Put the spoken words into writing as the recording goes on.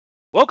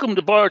Welcome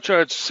to Bar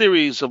Chart's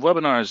series of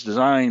webinars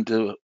designed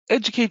to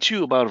educate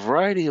you about a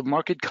variety of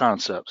market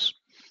concepts,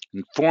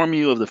 inform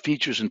you of the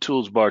features and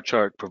tools Bar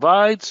Chart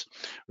provides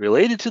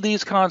related to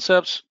these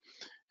concepts,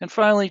 and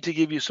finally to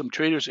give you some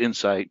trader's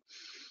insight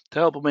to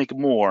help make a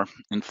more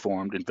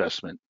informed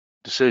investment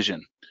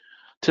decision.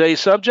 Today's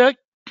subject,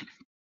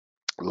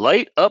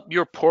 light up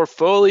your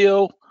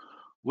portfolio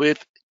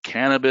with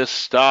cannabis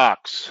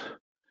stocks.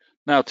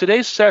 Now,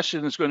 today's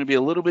session is going to be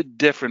a little bit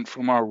different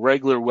from our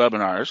regular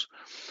webinars.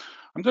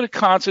 I'm going to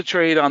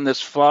concentrate on this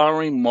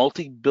flowering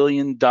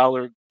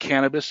multi-billion-dollar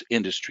cannabis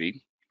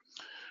industry,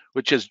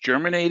 which has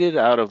germinated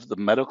out of the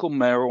medical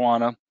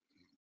marijuana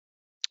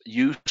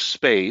use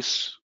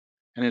space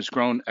and has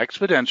grown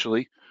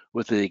exponentially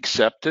with the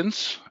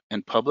acceptance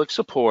and public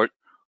support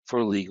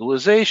for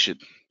legalization.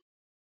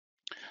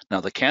 Now,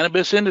 the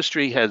cannabis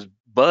industry has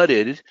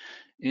budded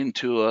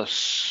into a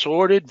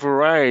sorted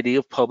variety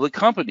of public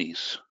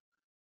companies,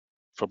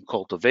 from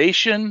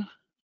cultivation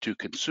to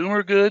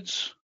consumer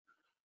goods,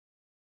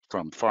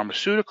 from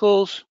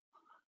pharmaceuticals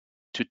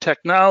to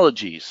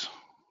technologies,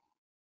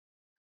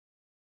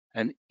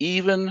 and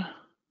even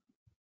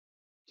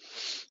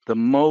the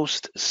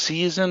most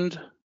seasoned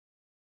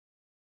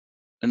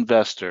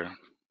investor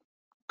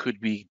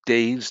could be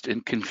dazed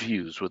and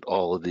confused with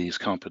all of these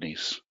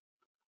companies.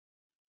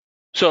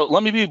 So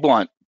let me be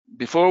blunt.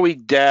 Before we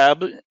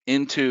dab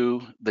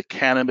into the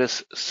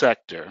cannabis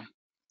sector,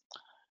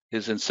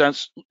 it's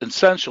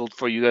essential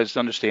for you guys to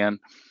understand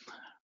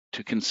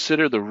to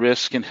consider the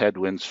risk and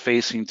headwinds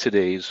facing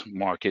today's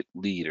market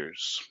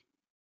leaders.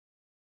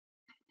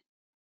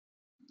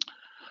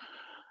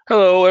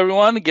 Hello,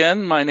 everyone.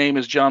 Again, my name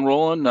is John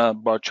Rowland,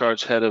 Bar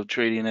Chart's head of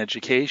trading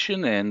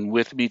education, and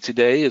with me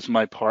today is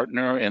my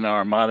partner and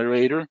our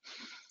moderator,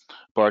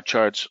 Bar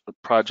Chart's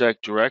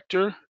project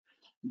director,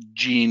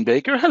 Gene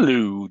Baker.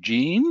 Hello,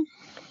 Gene.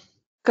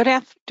 Good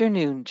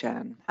afternoon,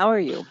 John. How are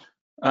you?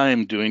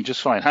 I'm doing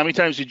just fine. How many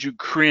times did you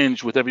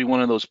cringe with every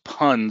one of those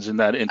puns in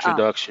that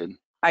introduction?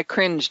 I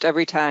cringed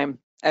every time.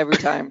 Every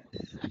time.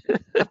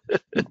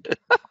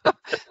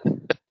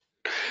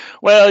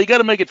 Well, you got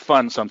to make it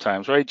fun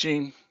sometimes, right,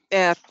 Gene?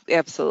 Yeah,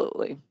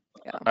 absolutely.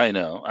 Yeah. I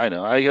know. I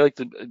like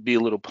to be a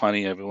little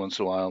punny every once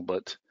in a while,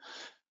 but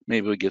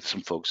maybe we get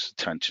some folks'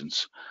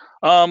 attentions.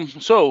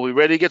 So we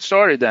ready to get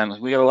started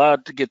then? We got a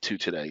lot to get to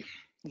today.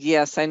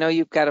 Yes, I know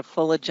you've got a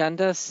full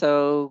agenda,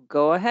 so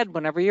go ahead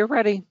whenever you're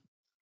ready.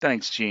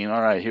 Thanks, Gene.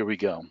 All right, here we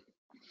go.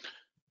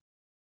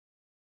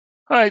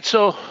 All right,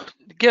 so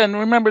again,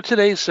 remember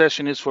today's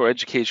session is for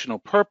educational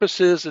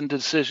purposes and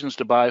decisions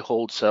to buy,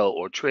 hold, sell,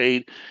 or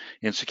trade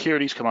in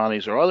securities,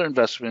 commodities, or other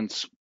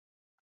investments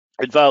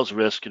involves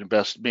risk and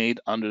invest made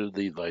under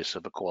the advice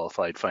of a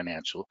qualified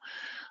financial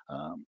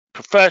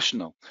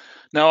professional.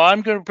 Now,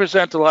 I'm going to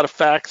present a lot of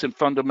facts and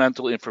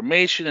fundamental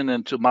information, and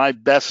then to my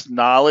best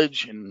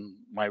knowledge and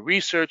my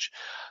research,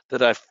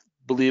 that I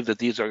believe that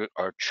these are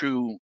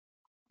true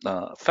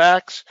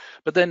facts,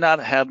 but they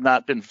have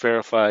not been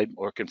verified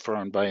or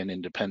confirmed by an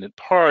independent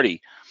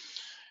party.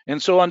 And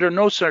so, under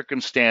no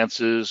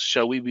circumstances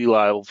shall we be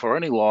liable for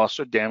any loss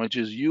or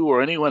damages you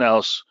or anyone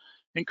else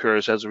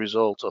incurs as a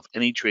result of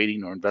any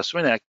trading or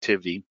investment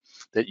activity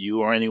that you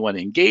or anyone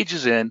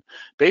engages in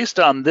based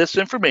on this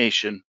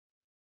information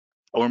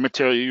or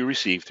material you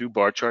receive through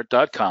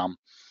barchart.com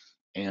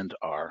and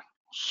our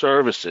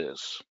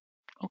services.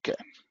 Okay.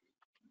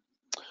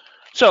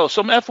 So,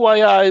 some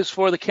FYIs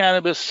for the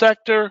cannabis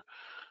sector.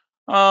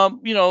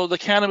 The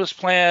cannabis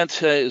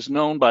plant is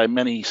known by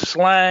many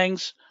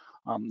slangs.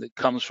 It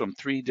comes from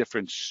 3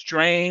 different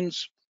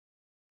strains.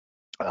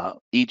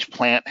 Each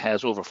plant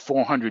has over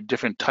 400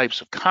 different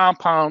types of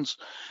compounds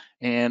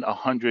and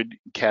 100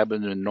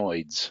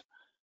 cannabinoids.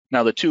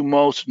 Now, the 2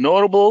 most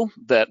notable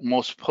that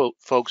most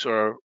folks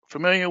are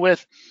familiar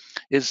with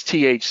is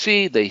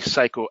THC, the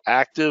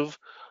psychoactive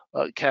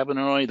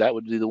cannabinoid. That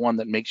would be the one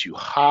that makes you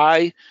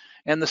high.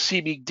 And the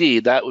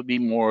CBD, that would be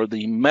more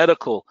the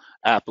medical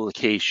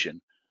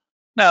application.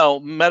 Now,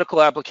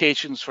 medical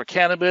applications for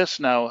cannabis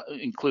now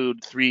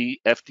include 3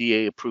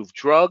 FDA-approved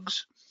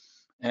drugs.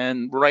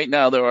 And right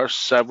now, there are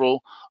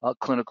several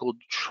clinical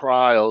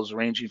trials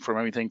ranging from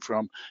everything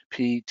from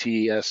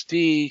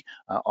PTSD,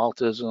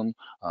 autism,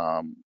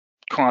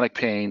 chronic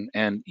pain,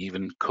 and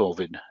even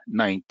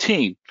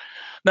COVID-19.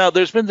 Now,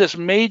 there's been this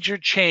major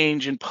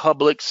change in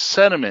public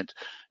sentiment,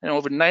 and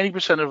over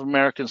 90% of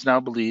Americans now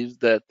believe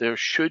that there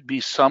should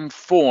be some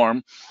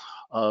form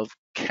of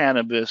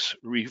cannabis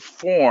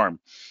reform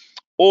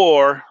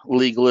or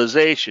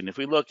legalization. If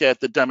we look at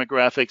the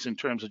demographics in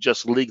terms of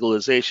just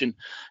legalization,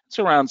 it's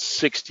around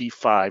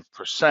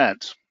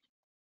 65%.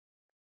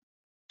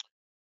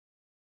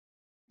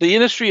 The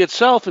industry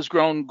itself has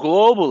grown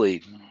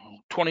globally,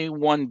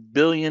 $21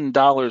 billion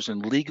in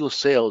legal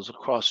sales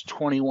across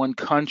 21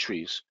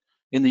 countries.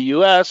 In the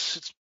US,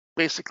 it's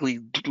basically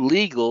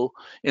legal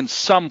in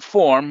some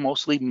form,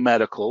 mostly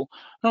medical,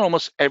 in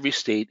almost every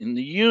state in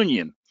the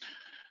union.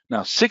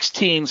 Now,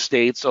 16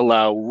 states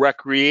allow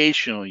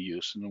recreational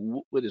use,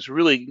 and what is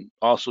really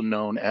also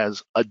known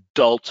as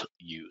adult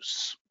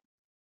use.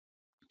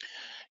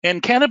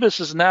 And cannabis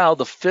is now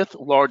the fifth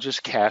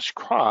largest cash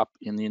crop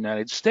in the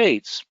United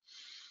States.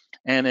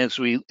 And if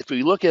we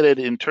look at it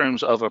in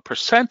terms of a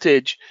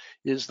percentage,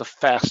 is the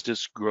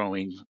fastest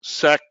growing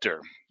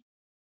sector.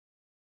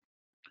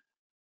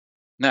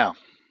 Now,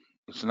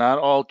 it's not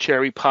all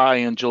cherry pie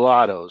and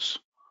gelatos.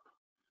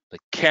 The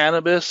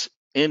cannabis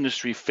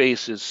industry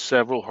faces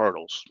several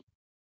hurdles.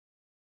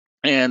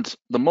 And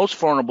the most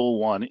vulnerable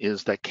one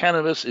is that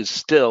cannabis is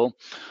still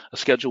a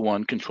Schedule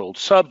 1 controlled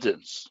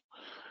substance.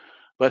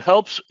 But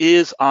help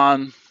is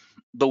on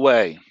the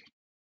way.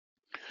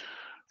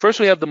 First,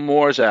 we have the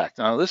MORES Act.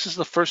 Now, this is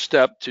the first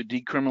step to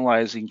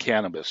decriminalizing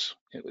cannabis.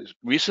 It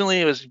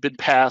has been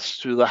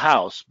passed through the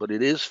House, but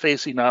it is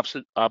facing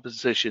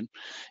opposition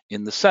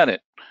in the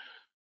Senate.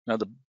 Now,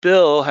 the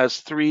bill has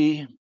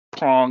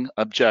three-pronged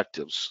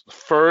objectives. The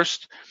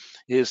first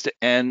is to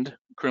end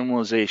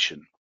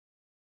criminalization.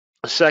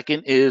 The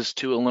second is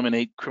to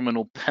eliminate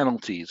criminal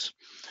penalties.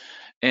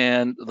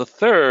 And the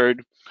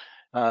third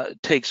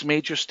takes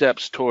major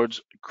steps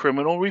towards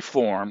criminal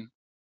reform,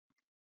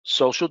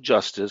 social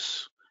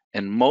justice,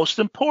 and most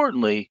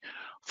importantly,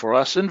 for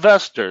us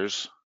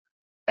investors,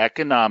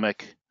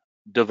 economic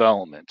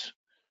development.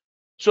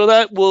 So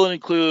that will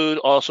include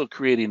also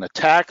creating a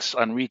tax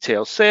on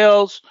retail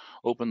sales,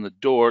 open the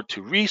door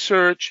to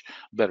research,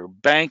 better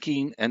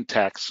banking, and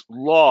tax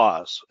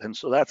laws. And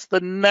so that's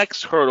the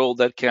next hurdle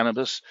that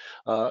cannabis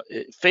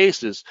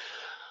faces,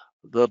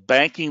 the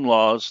banking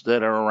laws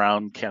that are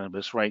around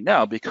cannabis right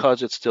now,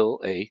 because it's still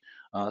a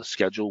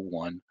Schedule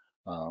 1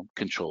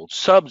 controlled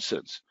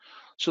substance.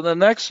 So the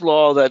next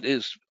law that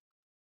is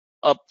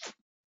up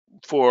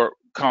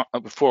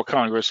before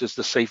Congress is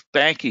the Safe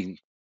Banking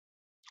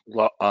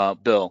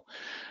bill.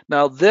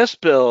 Now, this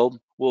bill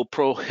will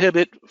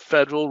prohibit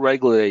federal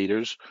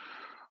regulators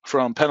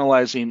from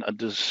penalizing a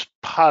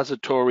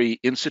depository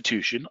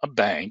institution, a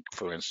bank,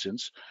 for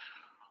instance,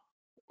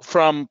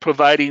 from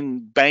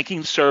providing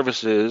banking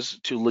services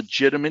to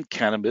legitimate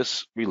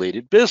cannabis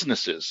related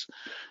businesses.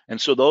 And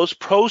so those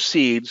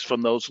proceeds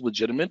from those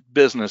legitimate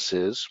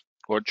businesses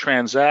or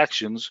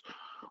transactions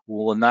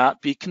will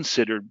not be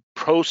considered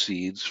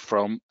proceeds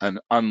from an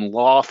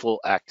unlawful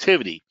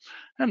activity,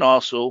 and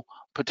also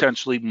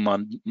potentially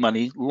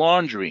money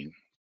laundering.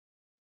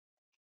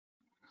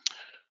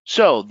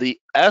 So the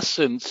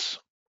essence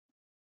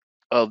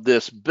of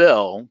this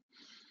bill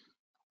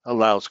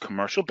allows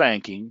commercial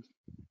banking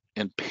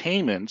and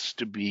payments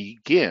to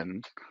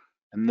begin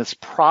in this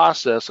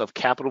process of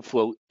capital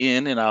flow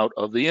in and out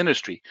of the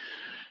industry,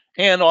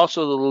 and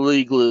also the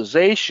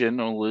legalization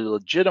or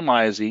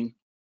legitimizing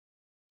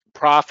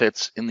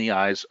profits in the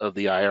eyes of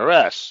the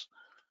IRS.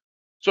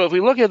 So if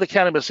we look at the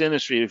cannabis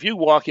industry, if you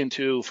walk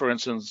into, for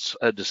instance,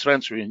 a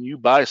dispensary and you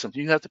buy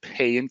something, you have to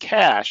pay in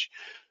cash.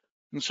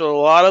 And so a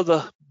lot of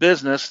the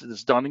business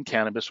that's done in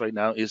cannabis right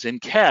now is in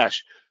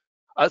cash.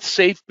 A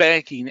Safe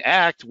Banking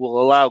Act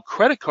will allow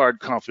credit card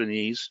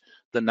companies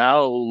that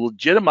now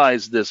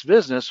legitimize this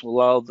business, will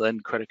allow then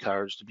credit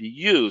cards to be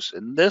used.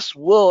 And this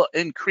will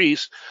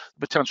increase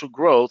the potential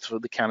growth for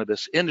the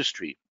cannabis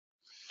industry.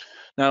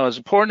 Now, as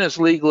important as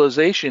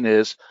legalization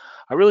is,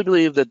 I really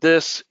believe that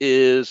this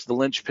is the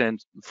linchpin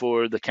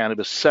for the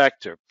cannabis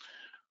sector.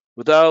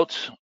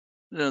 Without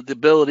the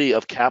ability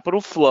of capital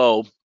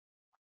flow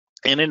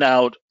in and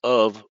out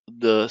of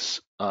the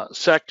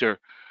sector,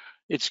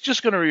 it's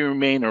just going to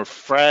remain or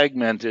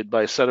fragmented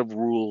by a set of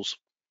rules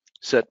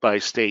set by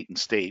state and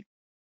state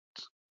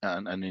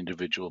on an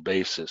individual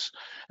basis.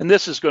 And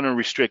this is going to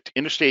restrict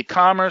interstate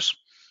commerce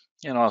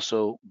and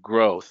also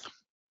growth.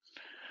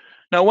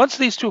 Now, once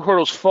these two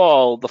hurdles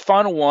fall, the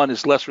final one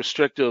is less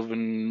restrictive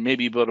and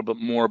maybe a bit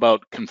more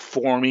about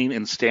conforming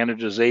and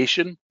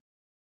standardization,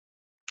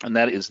 and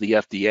that is the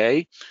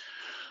FDA.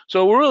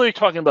 So we're really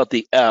talking about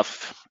the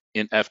F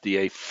in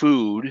FDA,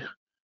 food.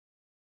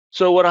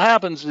 So what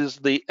happens is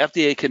the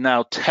FDA can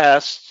now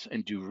test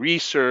and do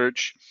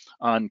research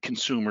on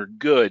consumer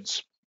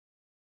goods.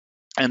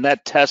 And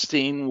that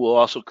testing will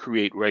also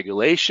create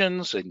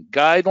regulations and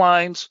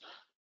guidelines,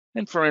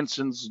 and for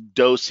instance,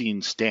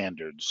 dosing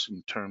standards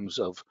in terms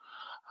of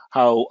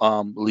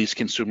how these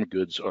consumer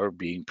goods are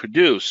being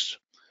produced.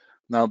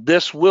 Now,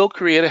 this will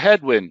create a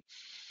headwind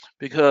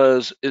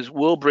because it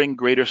will bring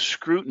greater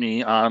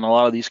scrutiny on a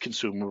lot of these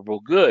consumable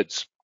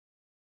goods,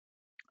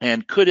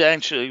 and could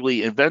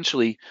actually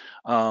eventually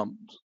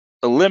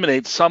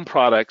eliminate some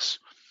products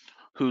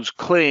whose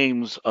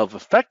claims of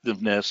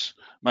effectiveness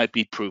might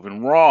be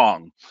proven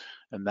wrong.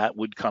 And that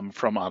would come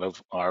from out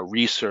of our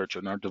research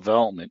and our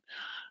development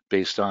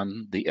based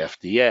on the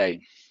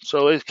FDA.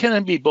 So it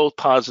can be both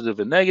positive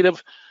and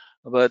negative,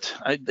 but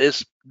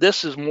this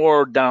is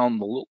more down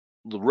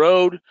the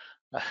road,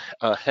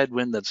 a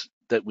headwind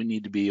that we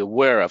need to be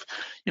aware of.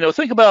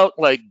 Think about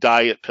like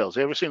diet pills.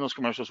 You ever seen those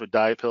commercials for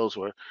diet pills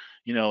where,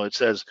 it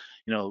says,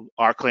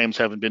 our claims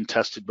haven't been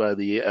tested by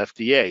the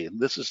FDA? And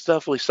this is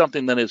definitely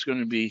something that is going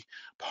to be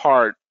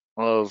part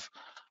of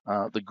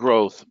the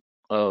growth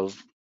of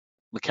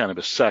the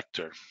cannabis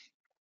sector.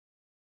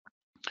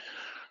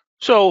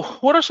 So,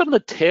 what are some of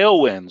the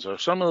tailwinds or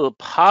some of the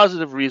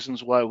positive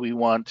reasons why we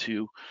want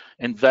to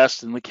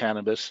invest in the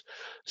cannabis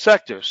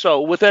sector?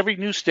 So, with every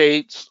new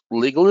state's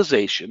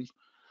legalization,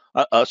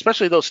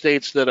 especially those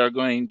states that are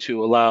going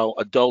to allow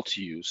adult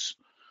use,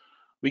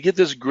 we get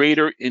this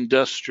greater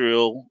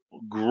industrial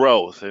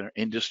growth or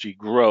industry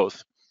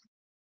growth.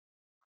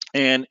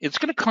 And it's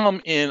going to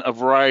come in a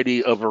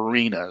variety of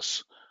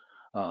arenas,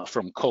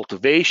 from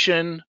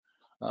cultivation,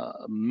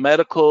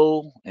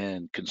 medical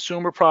and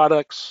consumer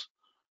products,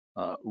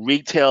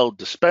 retail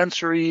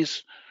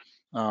dispensaries.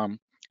 Um,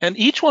 and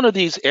each one of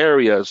these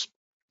areas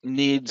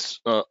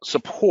needs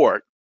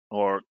support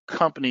or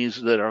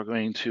companies that are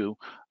going to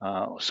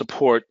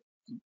support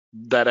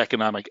that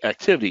economic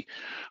activity.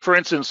 For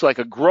instance, like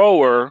a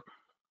grower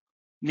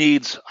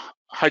needs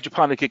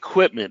hydroponic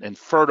equipment and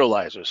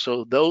fertilizer.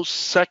 So those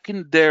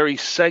secondary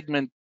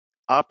segment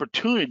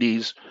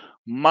opportunities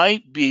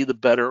might be the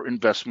better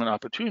investment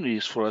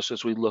opportunities for us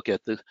as we look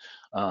at the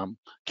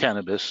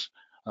cannabis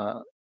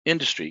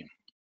industry.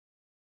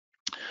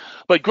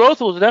 But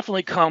growth will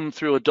definitely come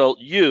through adult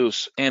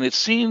use, and it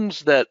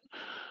seems that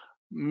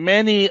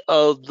many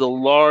of the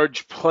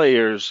large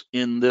players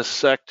in this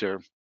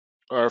sector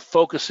are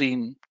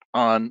focusing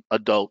on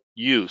adult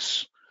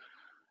use.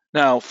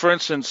 Now, for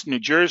instance, New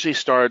Jersey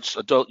starts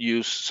adult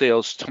use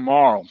sales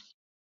tomorrow,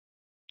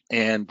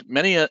 and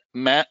many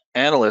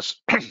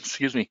analysts,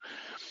 excuse me,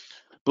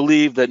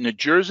 believe that New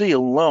Jersey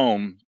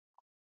alone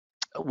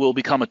will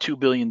become a $2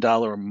 billion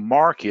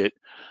market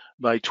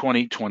by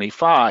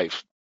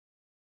 2025.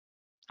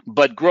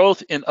 But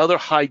growth in other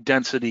high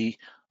density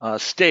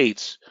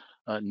states,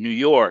 New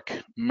York,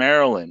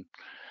 Maryland,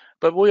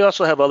 but we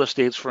also have other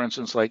states, for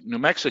instance, like New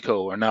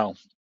Mexico, are now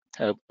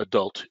have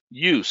adult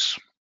use.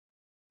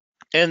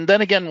 And then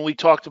again, we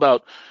talked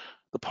about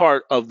the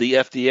part of the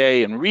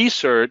FDA and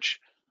research,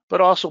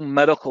 but also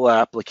medical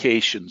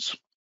applications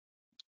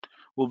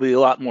will be a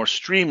lot more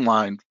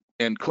streamlined,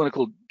 and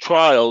clinical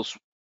trials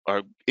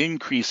are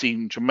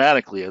increasing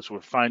dramatically as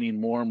we're finding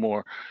more and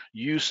more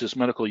uses,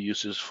 medical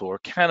uses for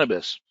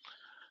cannabis.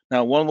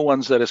 Now, one of the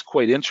ones that is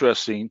quite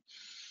interesting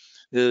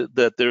is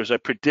that there's a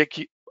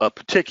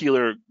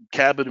particular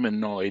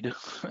cannabinoid,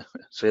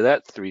 say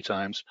that 3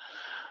 times,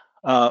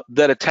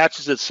 that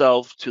attaches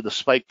itself to the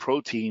spike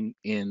protein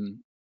in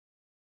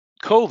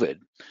COVID.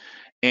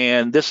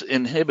 And this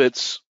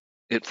inhibits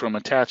it from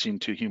attaching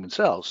to human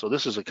cells. So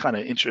this is a kind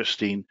of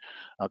interesting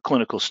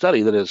clinical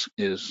study that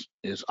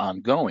is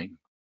ongoing.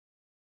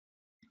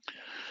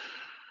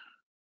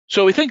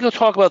 So we think we'll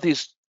talk about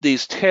these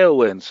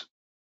tailwinds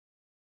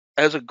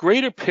as a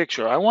greater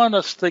picture. I want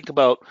us to think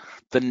about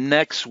the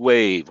next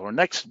wave or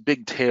next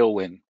big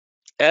tailwind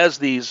as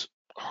these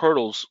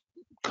hurdles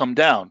come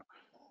down.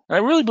 And I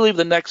really believe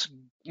the next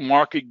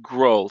market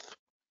growth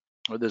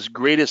or this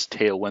greatest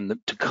tailwind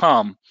to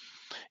come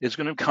is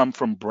going to come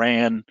from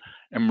brand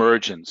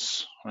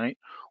emergence, right?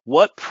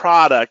 What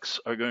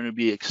products are going to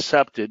be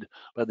accepted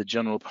by the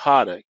general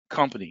product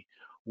company?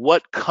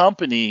 What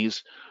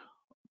companies,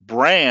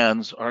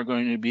 brands are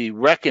going to be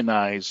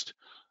recognized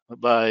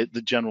by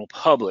the general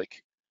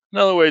public? In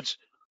other words,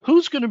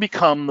 who's going to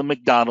become the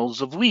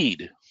McDonald's of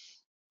weed?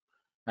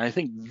 And I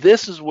think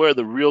this is where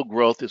the real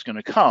growth is going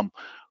to come,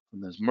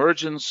 from this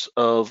emergence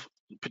of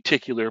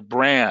particular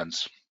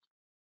brands.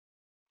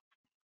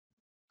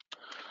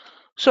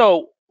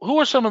 So, who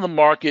are some of the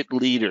market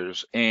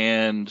leaders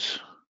and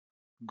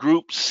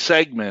group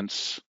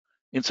segments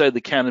inside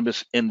the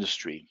cannabis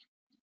industry?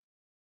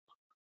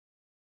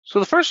 So,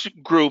 the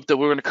first group that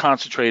we're going to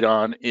concentrate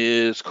on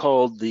is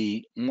called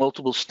the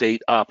multiple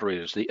state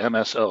operators, the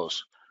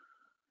MSOs.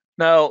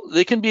 Now,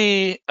 they can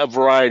be a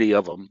variety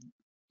of them.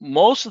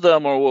 Most of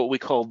them are what we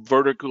call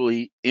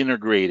vertically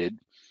integrated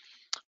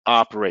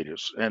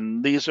operators,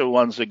 and these are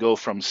ones that go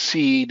from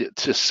seed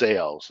to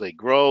sales. They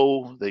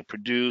grow, they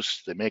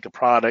produce, they make a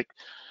product,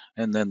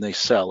 and then they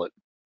sell it.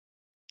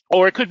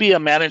 Or it could be a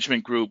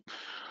management group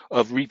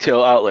of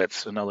retail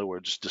outlets, in other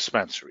words,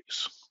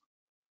 dispensaries.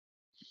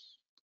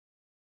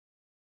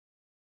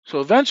 So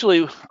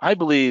eventually, I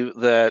believe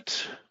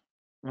that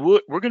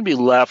we're going to be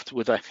left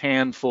with a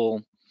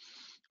handful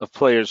of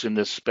players in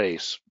this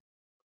space,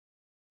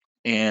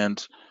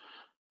 and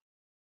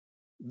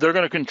they're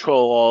going to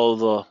control all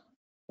the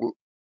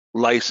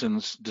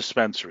licensed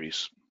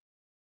dispensaries.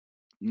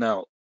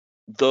 Now,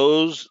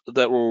 those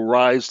that will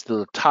rise to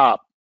the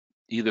top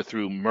either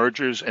through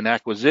mergers and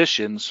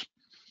acquisitions,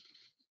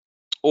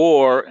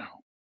 or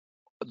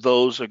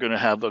those are going to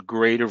have a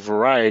greater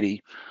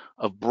variety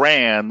of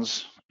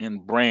brands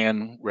and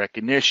brand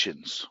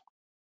recognitions.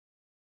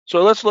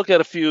 So let's look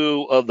at a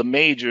few of the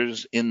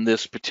majors in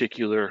this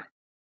particular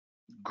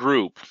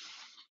group.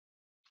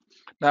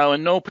 Now,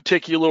 in no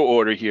particular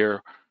order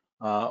here,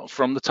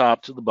 from the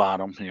top to the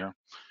bottom here.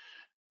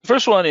 The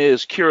first one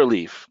is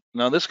Curaleaf.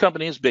 Now, this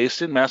company is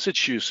based in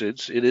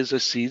Massachusetts. It is a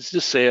seeds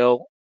to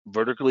sale,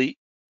 vertically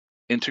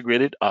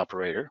integrated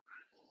operator.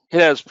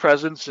 It has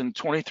presence in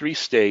 23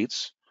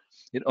 states.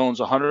 It owns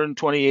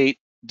 128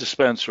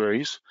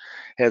 dispensaries,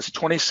 has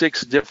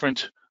 26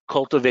 different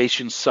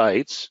cultivation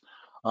sites,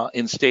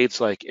 in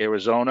states like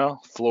Arizona,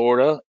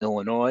 Florida,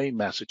 Illinois,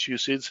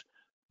 Massachusetts,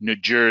 New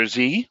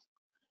Jersey,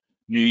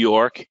 New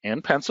York,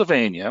 and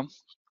Pennsylvania.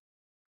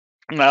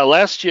 Now,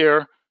 last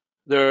year,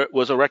 there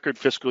was a record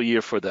fiscal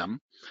year for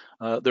them.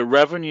 The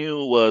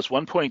revenue was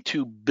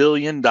 $1.2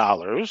 billion.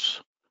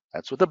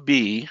 That's with a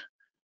B,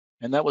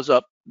 and that was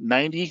up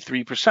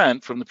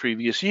 93% from the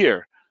previous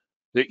year.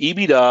 Their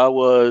EBITDA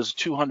was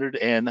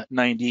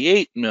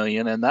 298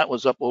 million, and that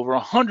was up over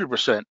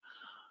 100%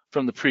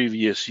 from the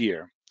previous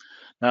year.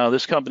 Now,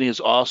 this company is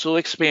also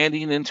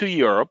expanding into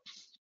Europe,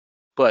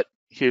 but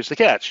here's the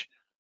catch.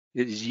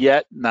 It is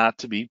yet not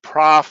to be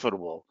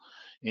profitable.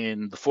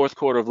 In the fourth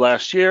quarter of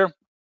last year,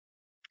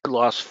 it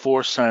lost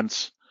 4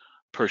 cents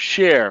per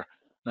share.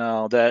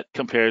 Now, that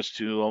compares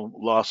to a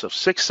loss of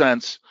 6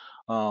 cents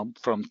from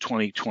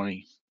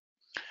 2020.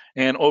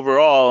 And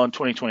overall, in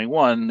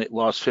 2021, it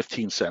lost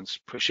 15 cents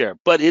per share.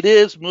 But it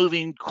is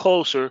moving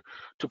closer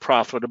to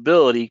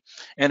profitability,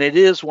 and it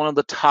is one of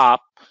the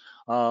top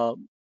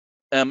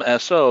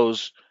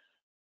MSOs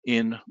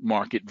in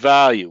market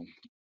value.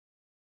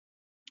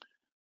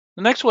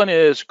 The next one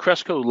is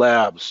Cresco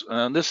Labs.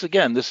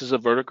 This is a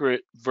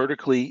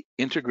vertically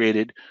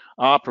integrated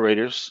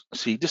operators,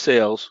 seed to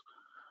sales.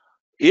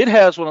 It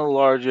has one of the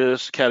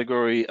largest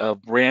category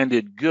of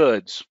branded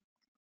goods.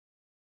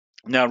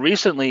 Now,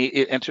 recently,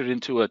 it entered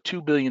into a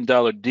 $2 billion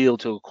deal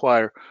to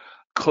acquire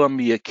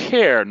Columbia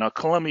Care. Now,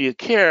 Columbia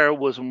Care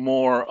was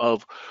more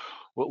of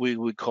what we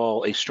would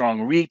call a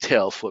strong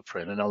retail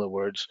footprint. In other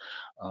words,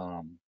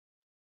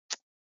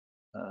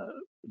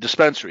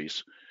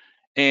 dispensaries.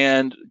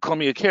 And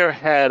Columbia Care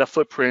had a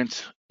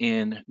footprint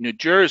in New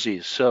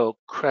Jersey. So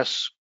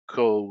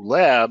Cresco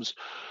Labs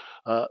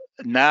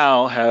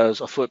now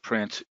has a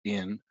footprint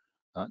in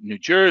New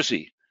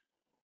Jersey.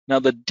 Now,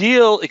 the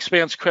deal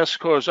expands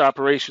Cresco's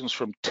operations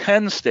from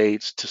 10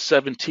 states to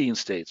 17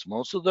 states.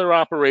 Most of their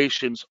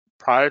operations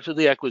prior to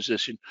the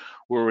acquisition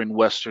were in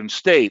Western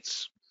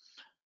states.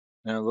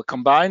 Now, the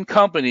combined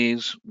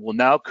companies will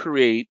now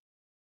create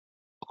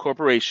a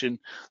corporation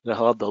that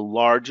will have the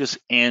largest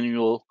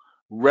annual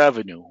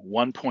revenue,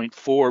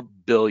 $1.4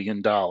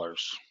 billion.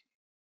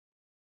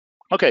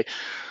 Okay,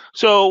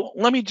 so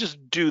let me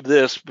just do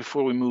this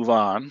before we move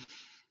on.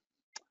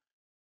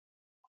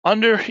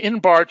 In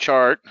bar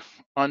chart,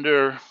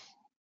 under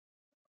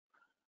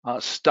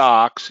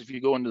stocks, if you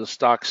go into the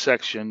stock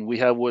section, we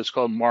have what's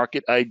called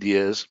market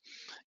ideas,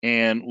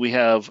 and we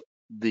have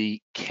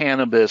the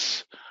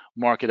cannabis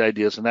market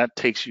ideas, and that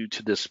takes you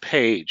to this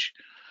page.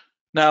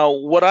 Now,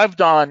 what I've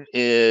done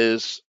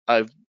is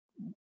I've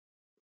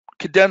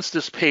condensed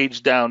this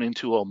page down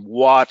into a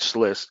watch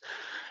list,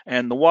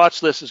 and the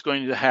watch list is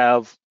going to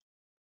have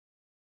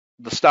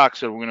the stocks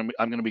that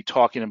I'm going to be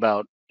talking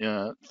about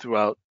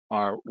throughout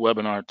our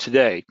webinar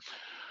today.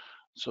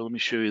 So let me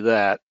show you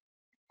that.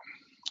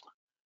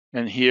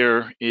 And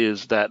here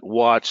is that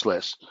watch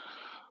list.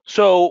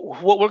 So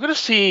what we're going to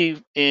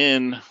see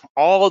in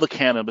all of the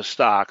cannabis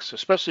stocks,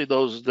 especially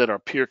those that are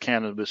pure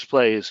cannabis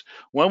plays,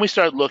 when we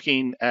start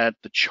looking at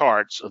the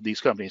charts of these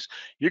companies,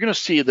 you're going to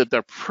see that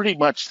they're pretty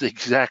much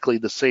exactly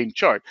the same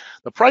chart.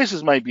 The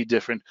prices might be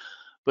different,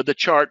 but the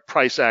chart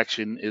price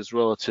action is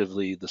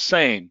relatively the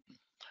same.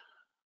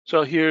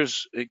 So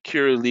here's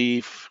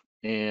Curaleaf,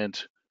 and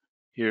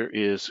here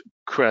is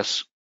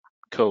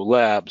Cresco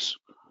Labs.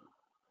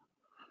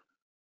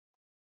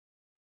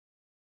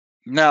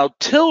 Now,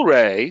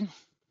 Tilray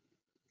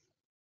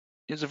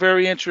is a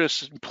very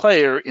interesting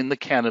player in the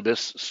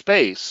cannabis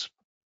space.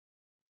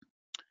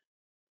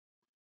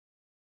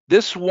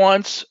 This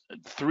once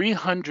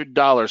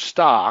 $300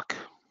 stock,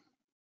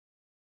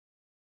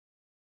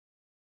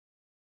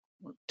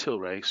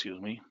 Tilray, excuse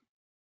me.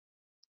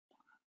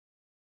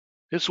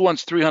 This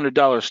once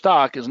 $300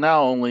 stock is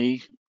now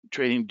only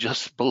trading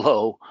just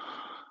below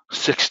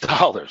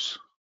 $6.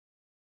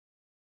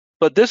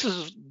 But this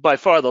is by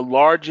far the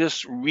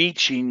largest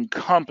reaching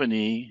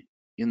company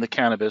in the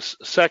cannabis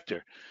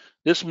sector.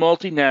 This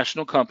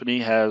multinational company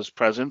has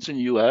presence in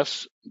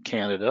US,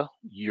 Canada,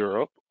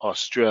 Europe,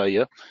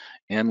 Australia,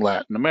 and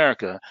Latin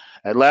America.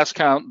 At last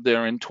count,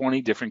 they're in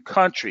 20 different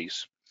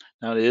countries.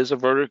 Now, it is a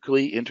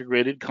vertically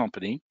integrated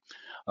company,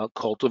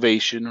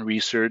 cultivation,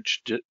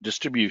 research,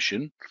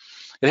 distribution.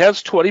 It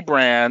has 20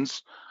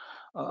 brands.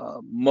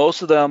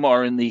 Most of them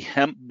are in the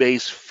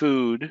hemp-based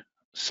food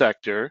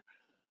sector,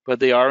 but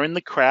they are in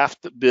the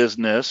craft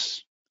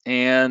business,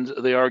 and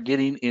they are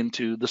getting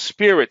into the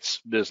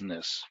spirits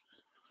business.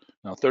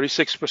 Now,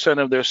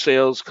 36% of their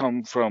sales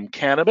come from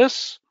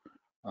cannabis,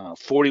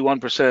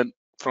 41%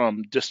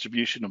 from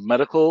distribution of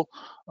medical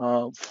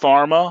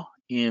pharma,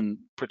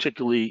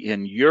 particularly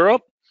in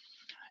Europe.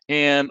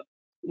 And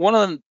one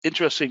of the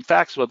interesting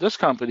facts about this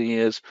company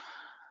is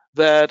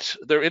that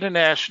their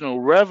international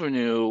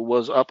revenue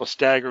was up a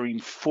staggering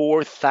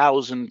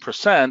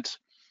 4,000%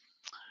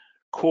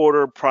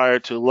 quarter prior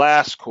to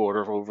last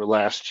quarter over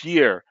last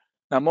year.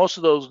 Now, most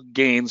of those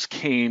gains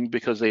came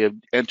because they have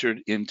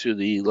entered into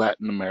the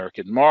Latin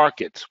American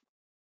market.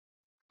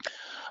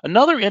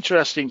 Another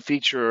interesting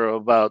feature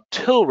about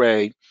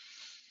Tilray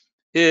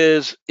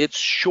is its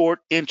short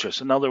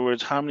interest. In other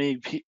words, how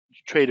many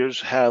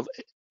traders have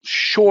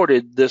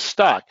shorted this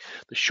stock.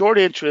 The short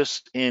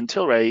interest in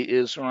Tilray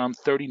is around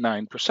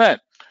 39%.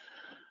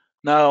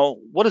 Now,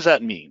 what does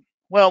that mean?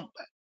 Well,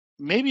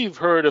 maybe you've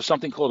heard of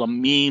something called a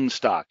meme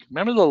stock.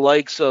 Remember the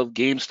likes of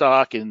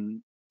GameStop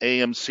and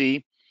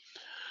AMC?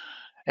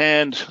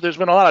 And there's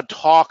been a lot of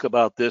talk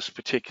about this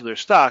particular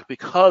stock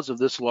because of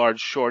this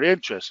large short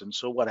interest. And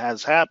so what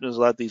has happened is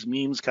a lot of these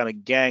memes kind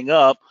of gang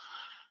up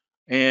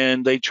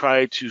and they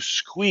try to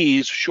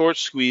short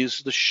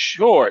squeeze the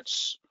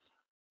shorts.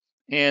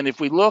 And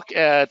if we look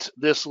at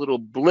this little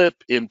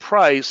blip in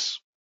price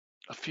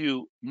a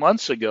few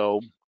months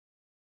ago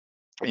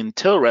in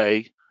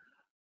Tilray,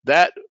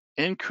 that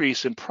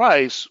increase in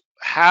price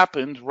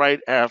happened right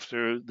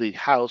after the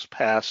House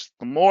passed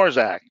the MORES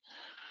Act.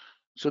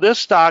 So this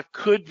stock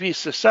could be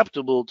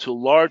susceptible to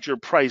larger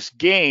price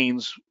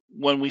gains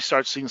when we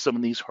start seeing some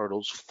of these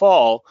hurdles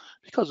fall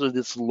because of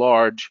this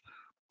large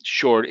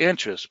short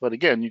interest. But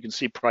again, you can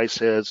see price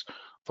has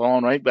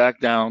fallen right back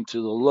down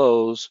to the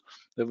lows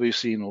that we've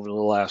seen over the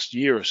last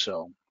year or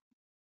so.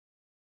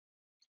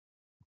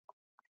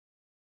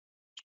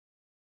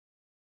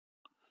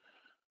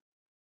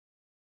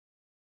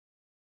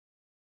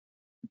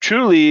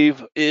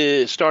 Trulieve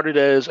started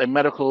as a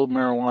medical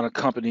marijuana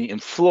company in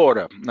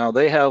Florida. Now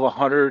they have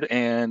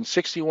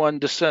 161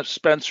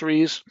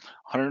 dispensaries,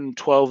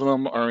 112 of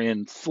them are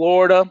in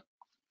Florida,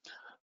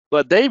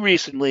 but they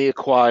recently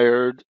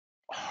acquired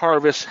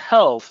Harvest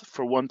Health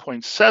for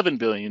 $1.7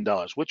 billion,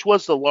 which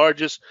was the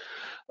largest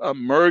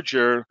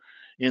merger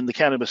in the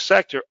cannabis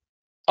sector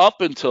up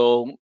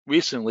until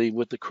recently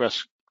with the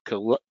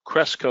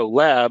Cresco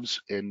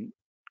Labs and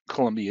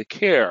Columbia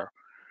Care.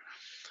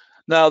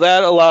 Now,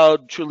 that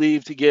allowed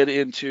Trulieve to get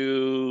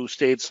into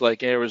states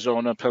like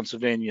Arizona,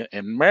 Pennsylvania,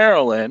 and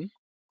Maryland.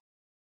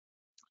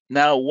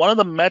 Now, one of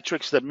the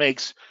metrics that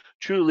makes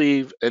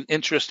Trulieve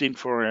interesting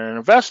for an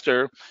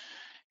investor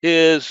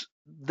is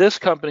this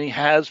company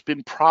has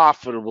been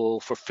profitable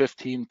for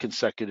 15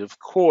 consecutive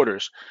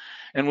quarters.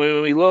 And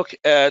when we look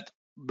at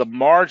the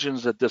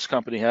margins that this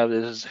company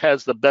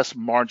has the best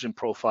margin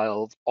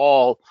profile of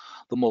all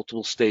the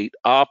multiple state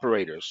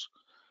operators.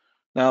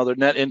 Now, their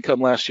net income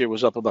last year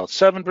was up about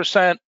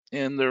 7%,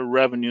 and their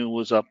revenue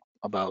was up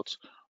about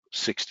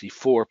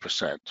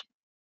 64%.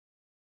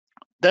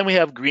 Then we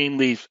have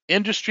Greenleaf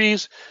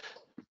Industries.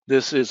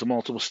 This is a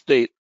multiple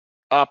state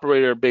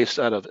operator based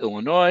out of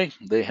Illinois.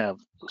 They have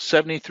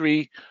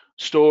 73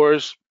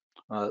 stores.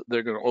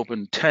 They're going to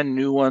open 10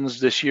 new ones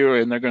this year,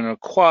 and they're going to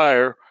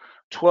acquire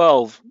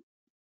 12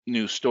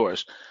 new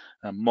stores.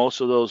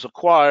 Most of those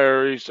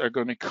acquirers are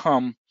going to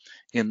come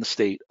in the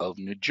state of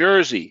New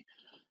Jersey.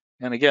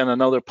 And again,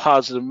 another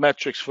positive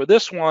metrics for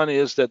this one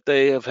is that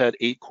they have had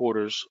 8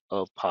 quarters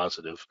of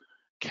positive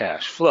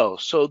cash flow.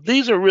 So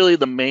these are really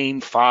the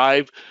main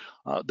 5.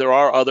 There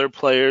are other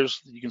players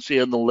you can see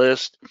on the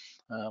list.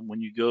 When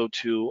you go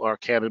to our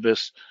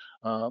cannabis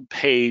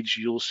page,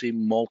 you'll see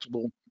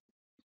multiple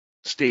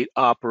state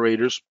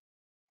operators.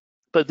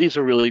 But these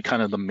are really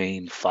kind of the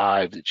main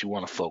 5 that you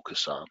want to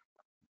focus on.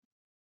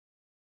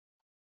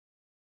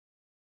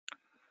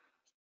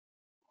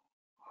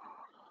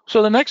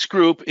 So the next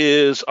group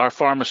is our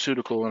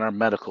pharmaceutical and our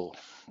medical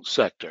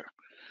sector.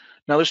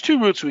 Now, there's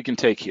 2 routes we can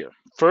take here.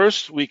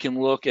 First, we can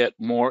look at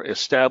more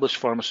established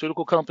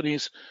pharmaceutical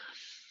companies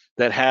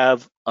that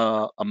have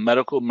a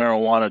medical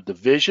marijuana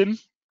division,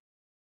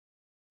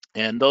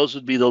 and those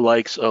would be the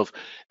likes of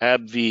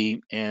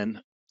AbbVie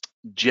and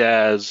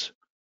Jazz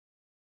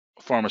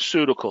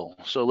Pharmaceutical.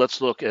 So let's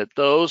look at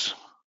those.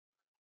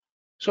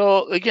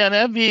 So again,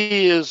 AbbVie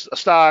is a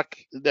stock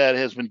that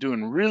has been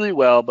doing really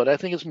well, but I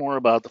think it's more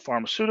about the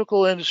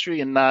pharmaceutical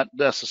industry and not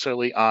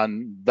necessarily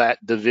on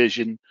that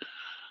division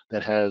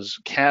that has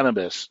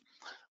cannabis.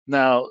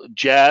 Now,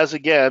 Jazz,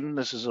 again,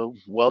 this is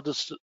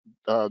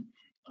a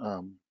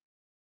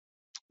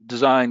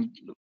designed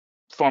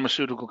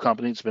pharmaceutical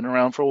company. It's been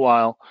around for a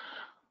while.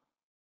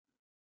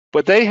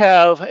 But they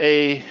have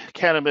a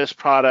cannabis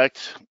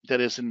product that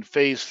is in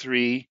phase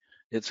 3.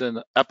 It's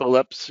an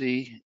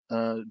epilepsy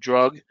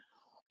drug.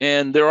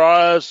 And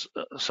there is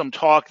some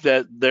talk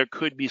that there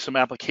could be some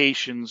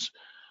applications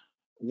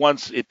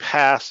once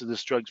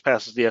this drug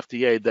passes the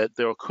FDA, that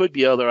there could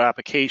be other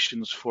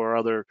applications for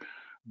other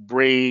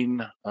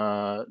brain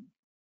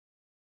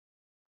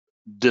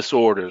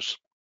disorders.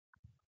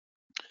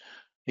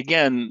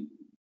 Again,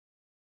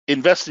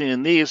 investing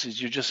in these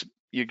is you're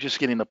just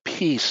getting a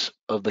piece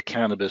of the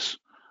cannabis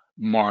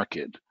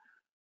market.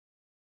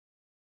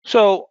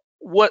 So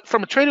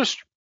from a trader's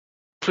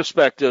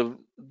perspective,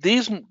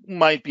 these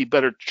might be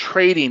better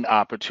trading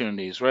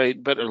opportunities,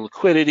 right? Better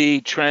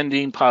liquidity,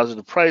 trending,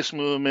 positive price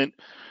movement,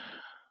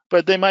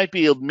 but they might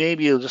be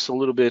maybe just a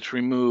little bit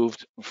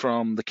removed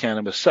from the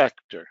cannabis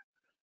sector.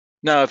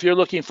 Now, if you're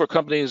looking for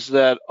companies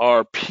that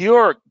are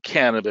pure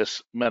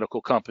cannabis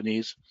medical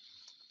companies,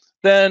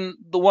 then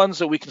the ones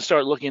that we can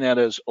start looking at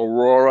is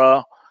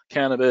Aurora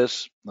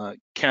Cannabis,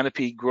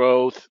 Canopy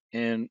Growth,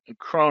 and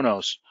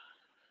Kronos.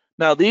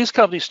 Now, these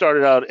companies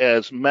started out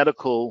as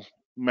medical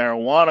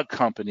marijuana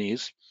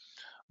companies,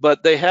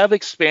 but they have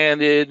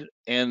expanded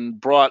and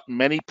brought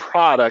many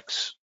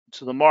products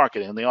to the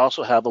market, and they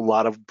also have a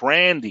lot of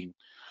branding.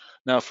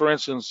 Now, for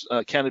instance,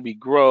 Cannabis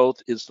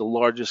Growth is the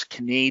largest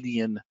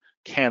Canadian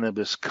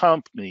cannabis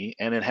company,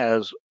 and it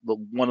has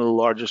one of the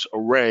largest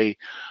array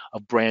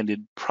of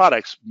branded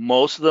products.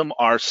 Most of them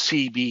are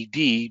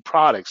CBD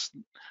products,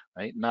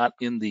 right? Not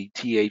in the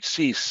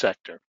THC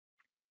sector.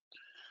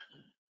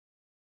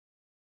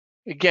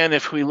 Again,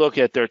 if we look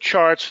at their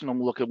charts, and I'm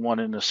going to look at one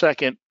in a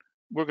second,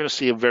 we're going to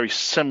see a very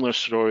similar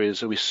story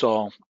as we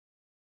saw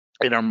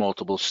in our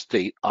multiple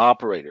state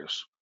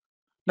operators.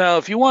 Now,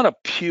 if you want a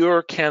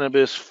pure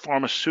cannabis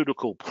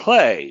pharmaceutical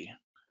play,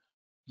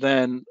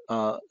 then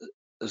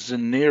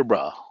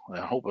Zenirba, I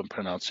hope I'm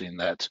pronouncing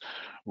that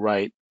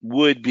right,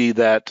 would be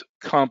that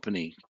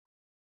company.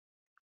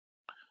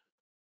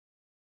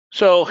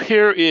 So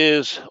here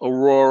is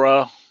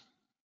Aurora.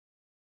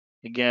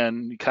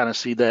 Again, you kind of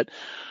see that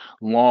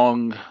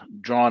long,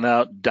 drawn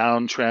out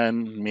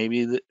downtrend.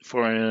 Maybe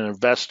for an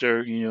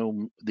investor,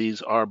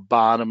 these are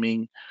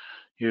bottoming.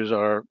 Here's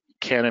our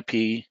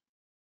canopy.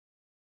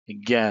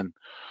 Again,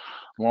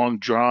 long,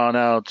 drawn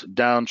out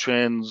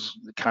downtrends,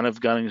 kind of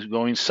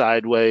going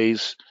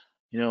sideways.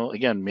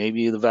 Again,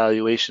 maybe the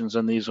valuations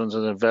on these ones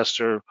as an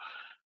investor,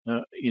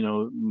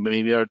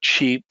 maybe are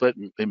cheap, but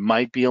it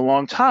might be a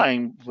long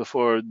time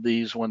before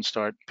these ones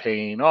start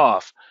paying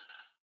off.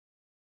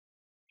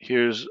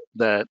 Here's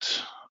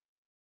that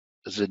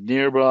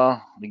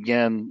Zenirba,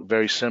 again,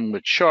 very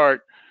similar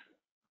chart.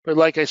 But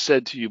like I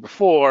said to you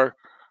before,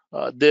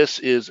 this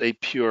is a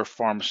pure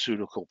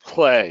pharmaceutical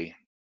play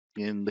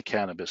in the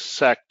cannabis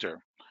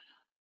sector,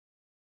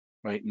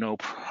 right? No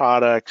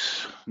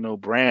products, no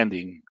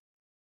branding.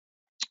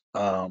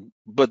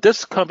 But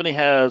this company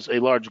has a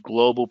large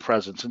global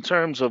presence in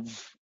terms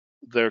of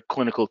their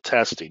clinical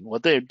testing.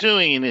 What they're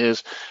doing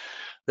is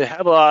they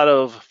have a lot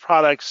of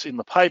products in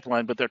the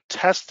pipeline, but they're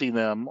testing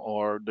them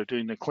or they're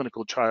doing the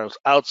clinical trials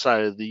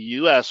outside of the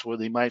US where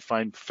they might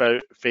find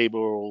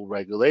favorable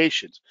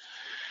regulations.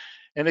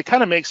 And it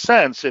kind of makes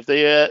sense if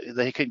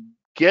they could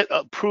get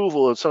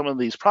approval of some of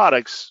these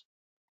products,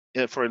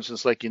 for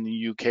instance, like in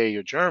the UK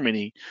or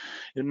Germany,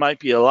 it might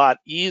be a lot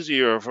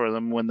easier for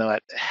them when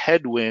that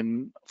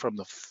headwind from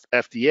the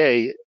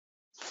FDA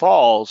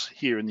falls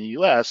here in the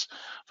US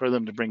for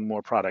them to bring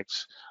more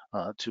products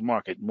to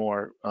market,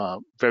 more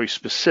very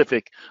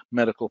specific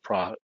medical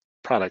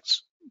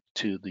products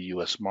to the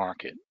US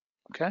market.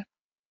 Okay.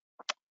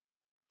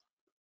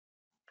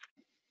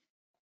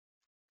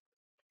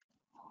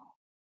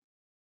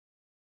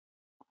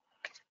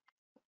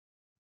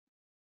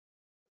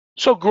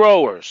 So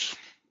growers.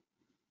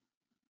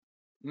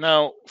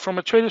 Now, from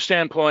a trader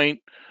standpoint,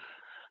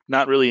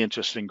 not really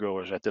interested in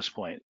growers at this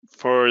point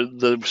for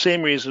the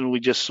same reason we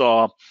just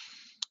saw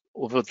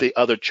with the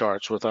other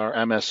charts with our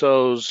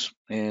MSOs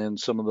and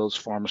some of those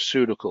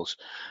pharmaceuticals.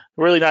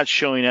 Really not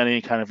showing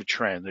any kind of a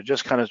trend. They're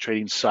just kind of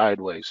trading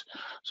sideways.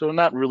 So we're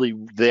not really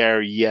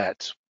there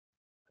yet.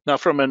 Now,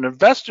 from an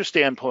investor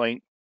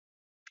standpoint,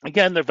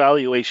 again, their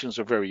valuations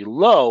are very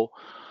low,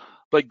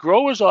 but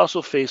growers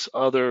also face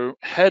other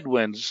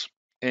headwinds,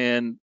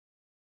 and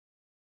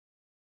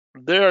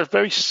they are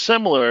very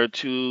similar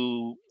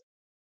to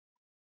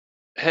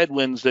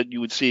headwinds that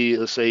you would see,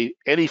 let's say,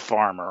 any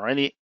farmer or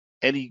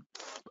any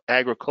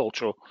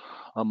agricultural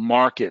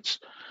markets.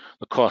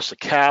 The cost of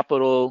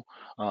capital,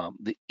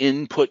 the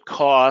input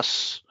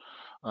costs.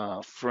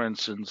 For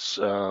instance,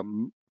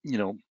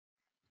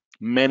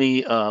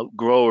 many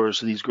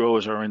these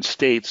growers are in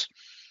states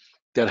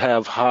that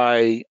have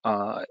high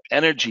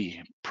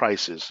energy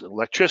prices,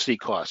 electricity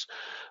costs.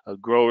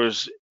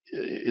 Growers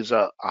is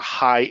a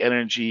high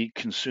energy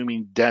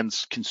consuming,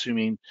 dense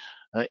consuming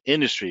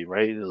industry,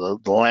 right? The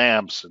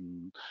lamps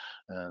and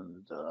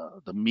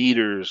the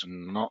meters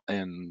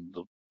and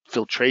the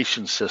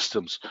filtration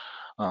systems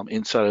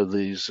inside of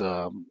these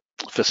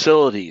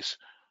facilities.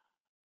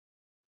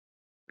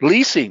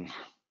 Leasing,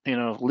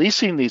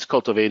 leasing these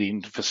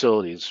cultivating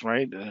facilities,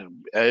 right?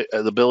 The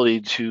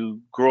ability to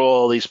grow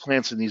all these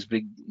plants in these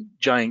big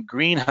giant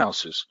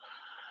greenhouses.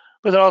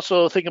 But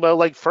also think about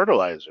like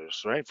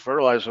fertilizers, right?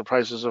 Fertilizer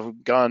prices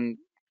have gone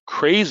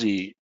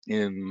crazy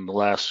in the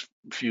last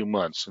few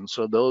months. And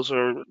so those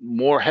are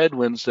more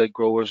headwinds that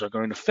growers are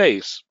going to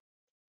face.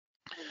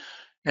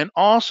 And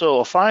also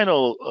a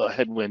final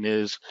headwind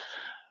is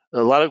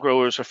a lot of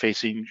growers are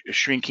facing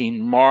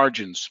shrinking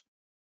margins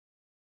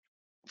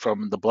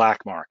from the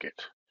black market,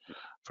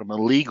 from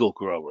illegal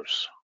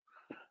growers,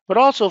 but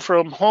also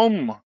from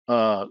home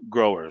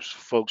growers,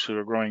 folks who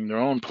are growing their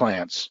own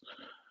plants.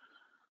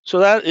 So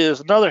that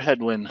is another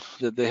headwind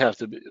that they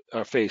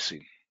are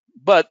facing.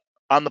 But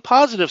on the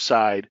positive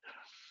side,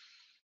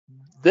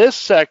 this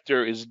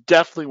sector is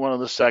definitely one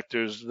of the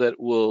sectors that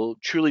will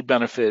truly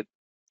benefit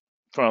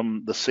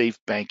from the Safe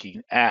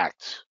Banking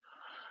Act,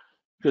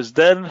 because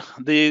then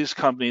these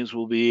companies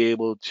will be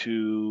able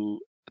to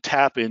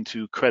tap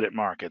into credit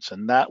markets,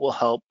 and that will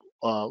help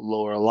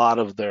lower a lot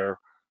of their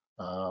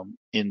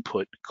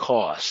input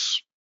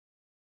costs.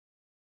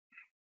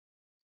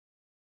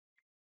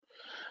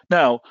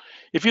 Now,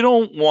 if you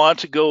don't want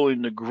to go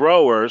into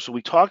growers,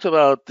 we talked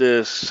about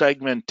this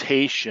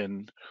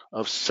segmentation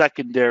of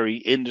secondary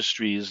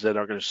industries that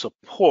are going to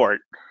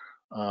support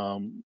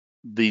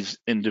these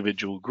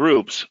individual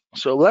groups.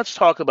 So let's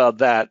talk about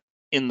that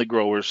in the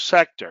growers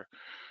sector.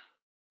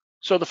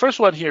 So the first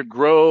one here,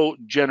 grow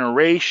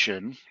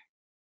generation.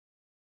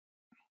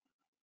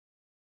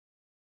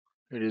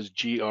 It is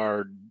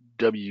GRWG.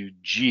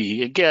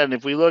 Again,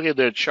 if we look at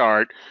their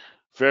chart,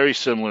 very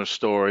similar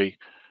story.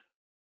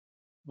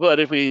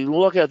 But if we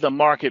look at the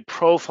market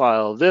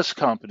profile of this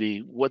company,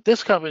 what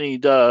this company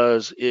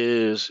does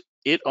is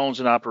it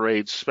owns and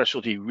operates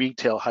specialty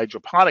retail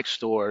hydroponic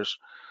stores.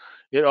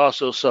 It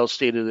also sells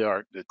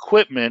state-of-the-art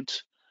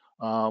equipment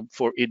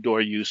for indoor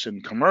use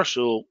in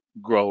commercial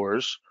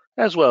growers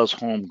as well as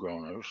home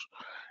growers.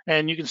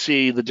 And you can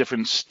see the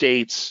different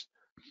states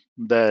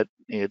that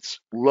it's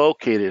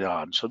located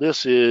on. So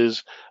this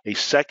is a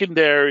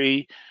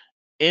secondary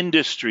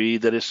industry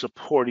that is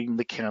supporting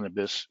the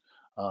cannabis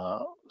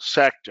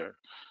sector.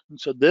 And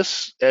so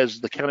this,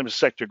 as the cannabis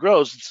sector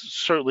grows,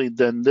 certainly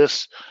then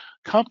this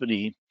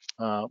company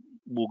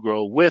will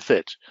grow with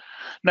it.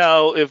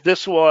 Now, if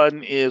this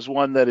one is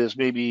one that is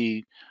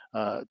maybe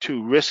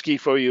too risky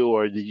for you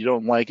or that you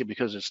don't like it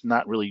because it's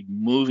not really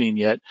moving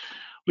yet,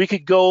 we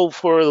could go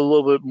for a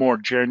little bit more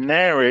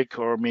generic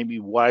or maybe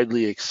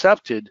widely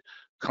accepted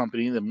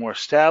company, the more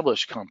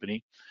established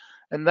company.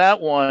 And that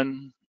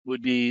one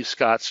would be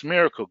Scott's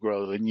Miracle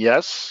Grow. And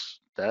yes,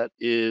 that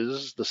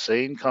is the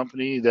same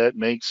company that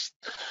makes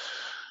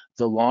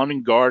the lawn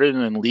and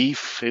garden and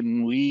leaf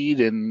and weed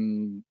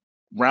and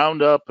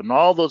Roundup and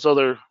all those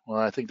other, well,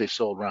 I think they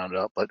sold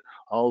Roundup, but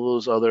all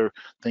those other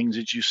things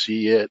that you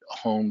see at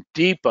Home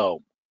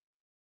Depot.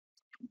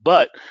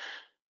 But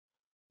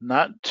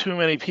not too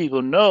many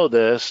people know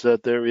this,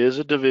 that there is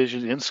a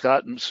division in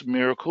Scott's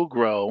Miracle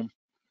Grow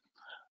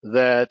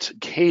that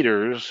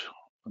caters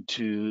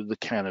to the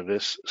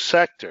cannabis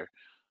sector.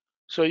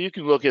 So you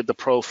can look at the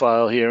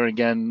profile here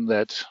again.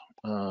 That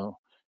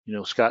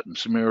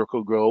Scott's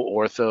Miracle Grow,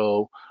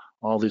 Ortho,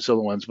 all these other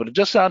ones. But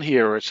just down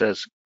here it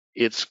says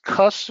its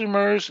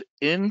customers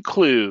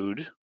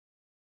include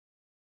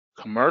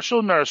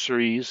commercial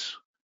nurseries,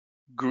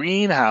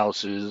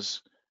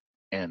 greenhouses,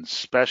 and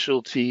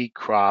specialty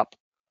crop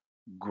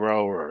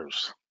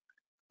growers.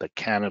 The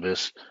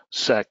cannabis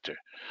sector.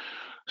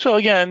 So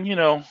again, you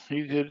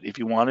could, if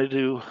you wanted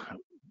to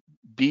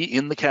be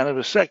in the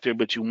cannabis sector,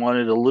 but you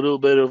wanted a little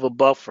bit of a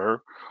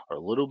buffer or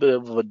a little bit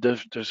of a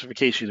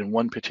diversification in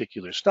one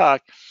particular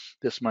stock,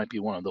 this might be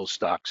one of those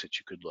stocks that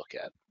you could look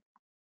at.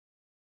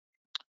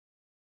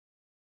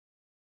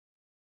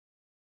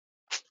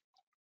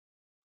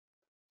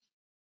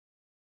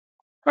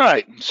 All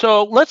right,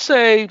 so let's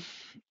say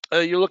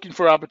you're looking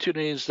for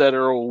opportunities that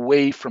are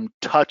away from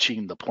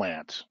touching the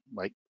plant,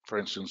 like, for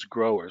instance,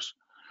 growers.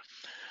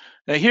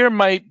 Now, here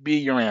might be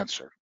your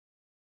answer.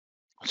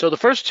 So the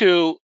first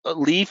two,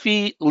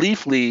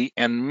 Leafly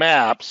and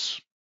Maps,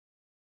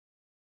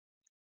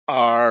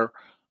 are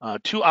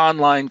two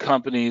online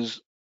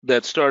companies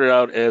that started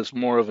out as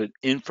more of an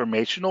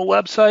informational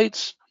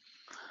websites.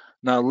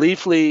 Now,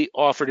 Leafly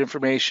offered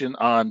information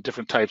on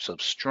different types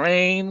of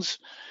strains,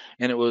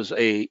 and it was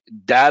a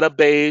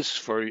database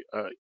for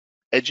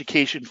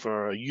education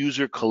for a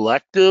user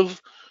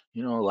collective,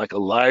 like a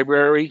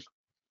library.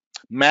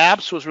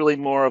 Maps was really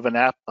more of an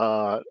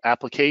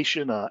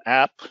application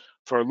app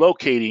for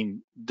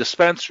locating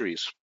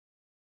dispensaries.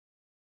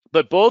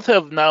 But both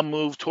have now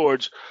moved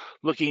towards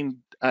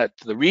looking at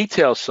the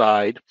retail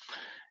side,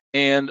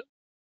 and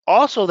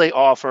also they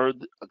offer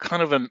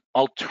kind of an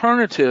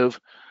alternative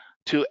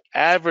to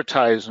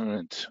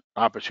advertisement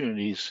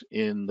opportunities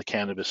in the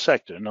cannabis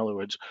sector. In other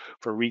words,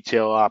 for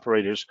retail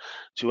operators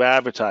to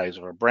advertise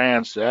or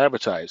brands to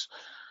advertise.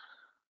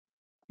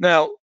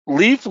 Now,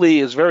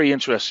 Leafly is very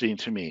interesting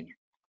to me,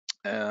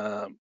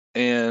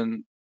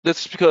 and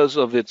that's because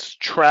of its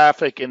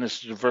traffic and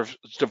its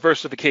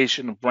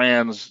diversification of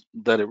brands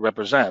that it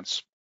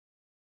represents.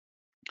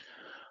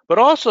 But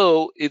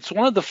also, it's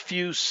one of the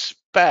few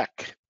success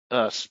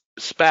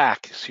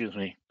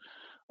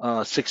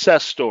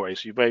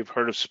stories. You may have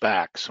heard of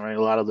SPACs, right?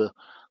 A lot of the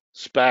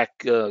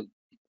SPAC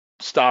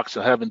stocks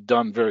that haven't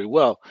done very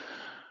well.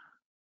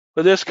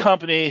 But this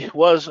company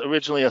was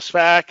originally a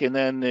SPAC, and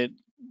then it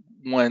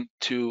went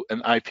to an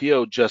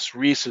IPO just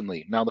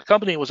recently. Now, the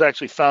company was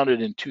actually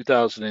founded in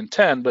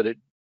 2010, but it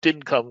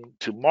didn't come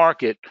to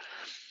market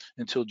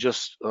until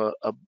just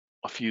a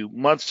few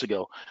months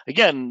ago.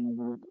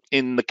 Again,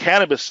 in the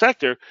cannabis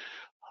sector,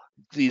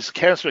 these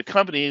cannabis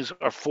companies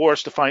are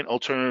forced to find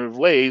alternative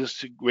ways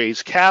to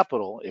raise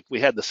capital. If we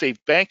had the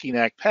Safe Banking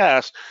Act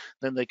passed,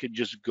 then they could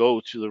just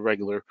go to the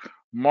regular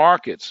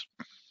markets.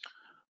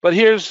 But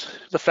here's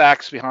the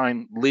facts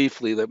behind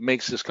Leafly that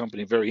makes this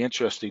company very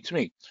interesting to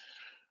me.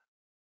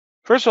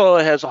 First of all,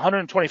 it has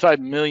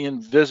 125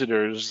 million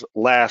visitors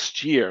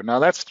last year. Now,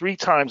 that's 3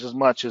 times as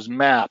much as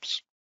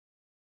Maps.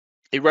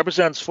 It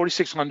represents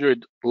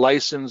 4,600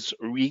 licensed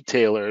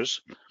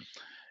retailers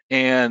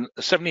and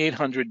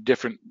 7,800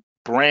 different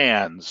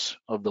brands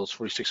of those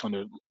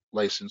 4,600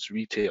 licensed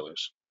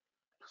retailers.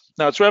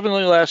 Now, its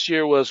revenue last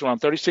year was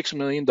around $36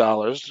 million,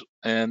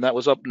 and that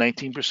was up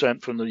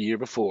 19% from the year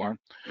before.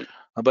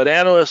 But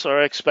analysts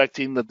are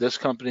expecting that this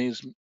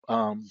company's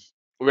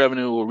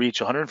revenue will reach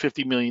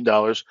 $150 million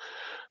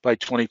by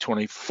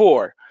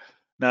 2024.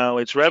 Now,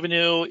 its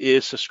revenue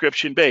is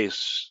subscription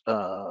based.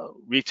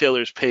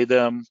 Retailers pay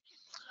them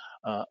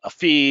a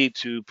fee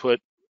to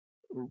put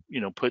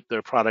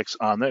their products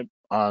on their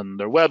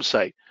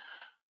website.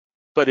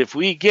 But if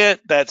we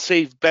get that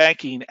Safe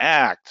Banking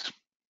Act,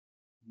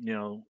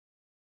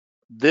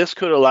 this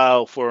could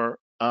allow for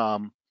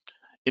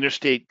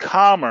interstate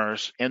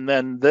commerce, and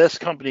then this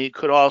company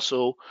could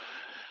also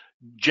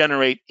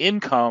generate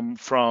income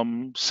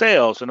from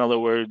sales. In other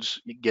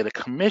words, you get a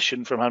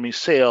commission from how many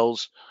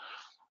sales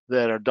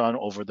that are done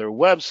over their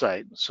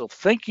website. So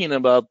thinking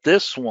about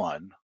this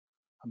one,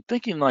 I'm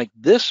thinking like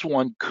this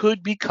one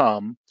could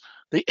become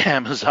the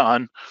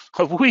Amazon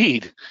of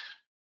weed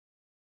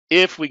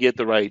if we get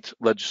the right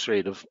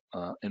legislative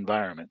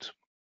environment.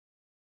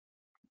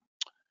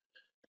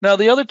 Now,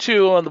 the other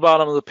two on the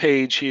bottom of the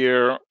page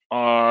here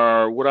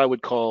are what I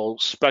would call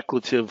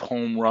speculative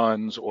home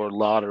runs or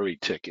lottery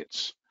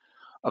tickets.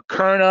 A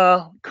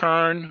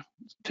Kern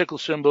tickle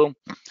symbol.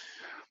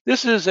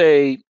 This is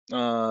a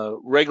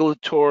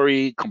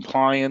regulatory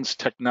compliance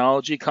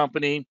technology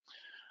company.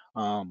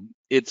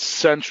 Its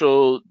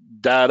central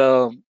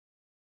data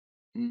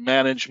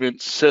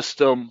management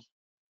system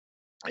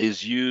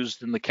is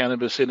used in the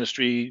cannabis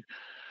industry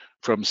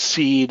from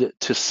seed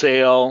to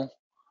sale.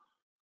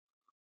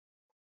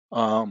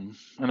 In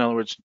other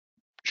words,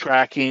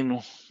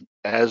 tracking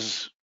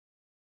as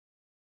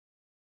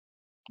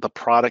the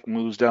product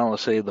moves down,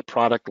 let's say the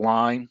product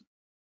line.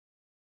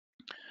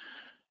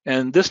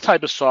 And this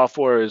type of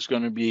software is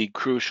going to be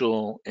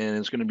crucial and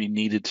is going to be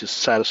needed to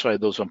satisfy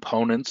those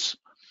components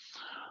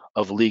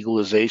of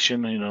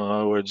legalization. In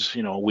other words,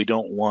 we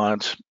don't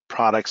want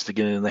products to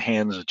get in the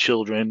hands of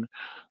children.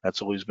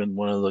 That's always been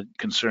one of the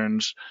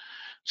concerns.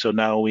 So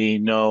now we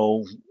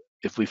know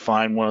if we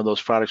find one of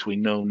those products, we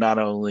know not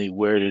only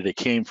where did it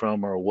came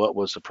from or what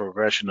was the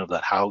progression of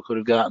that, how it could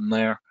have gotten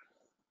there.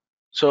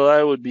 So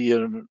that would be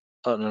an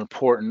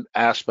important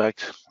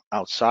aspect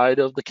outside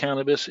of the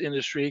cannabis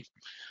industry.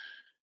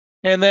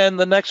 And then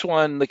the next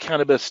one, the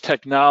cannabis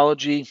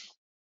technology.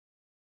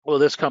 Well,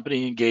 this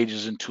company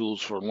engages in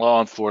tools for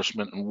law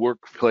enforcement and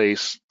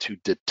workplace to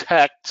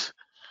detect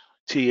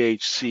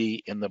THC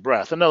in the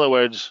breath. In other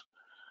words,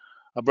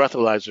 a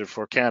breathalyzer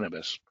for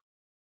cannabis.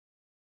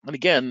 And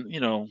again,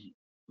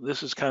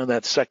 this is kind of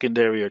that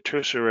secondary or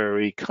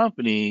tertiary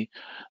company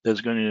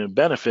that's going to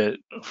benefit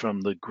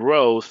from the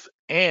growth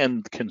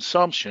and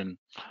consumption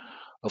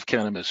of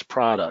cannabis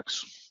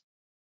products.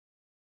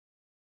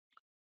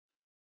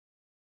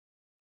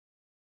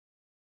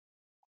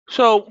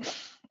 So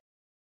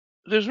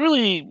there's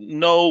really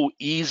no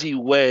easy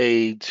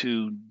way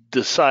to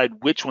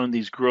decide which one of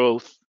these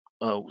growth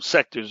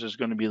sectors is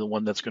going to be the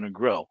one that's going to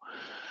grow.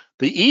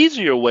 The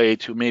easier way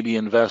to maybe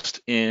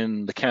invest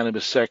in the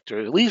cannabis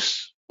sector, at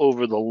least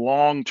over the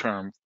long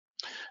term,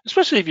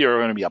 especially if you're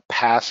going to be a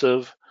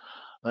passive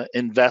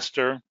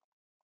investor,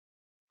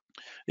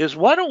 is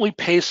why don't we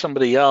pay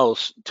somebody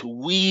else to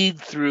weed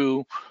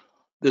through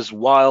this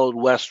wild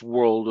west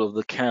world of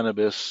the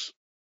cannabis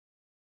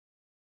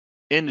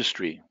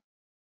industry?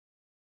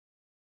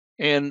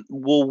 And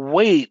we'll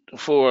wait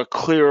for a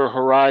clearer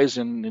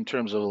horizon in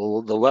terms of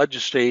the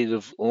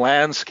legislative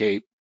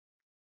landscape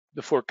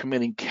before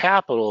committing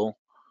capital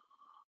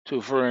to,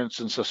 for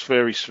instance, a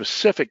very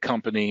specific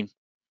company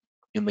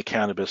in the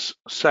cannabis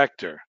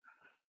sector.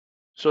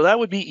 So that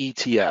would be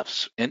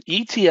ETFs. And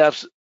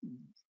ETFs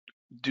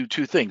do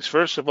two things.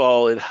 First of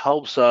all, it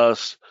helps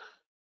us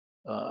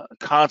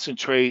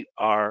concentrate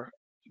our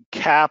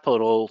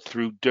capital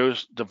through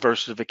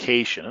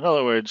diversification. In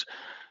other words,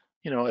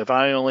 if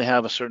I only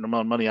have a certain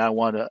amount of money I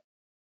want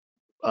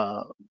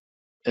to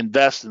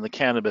invest in the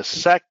cannabis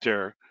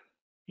sector,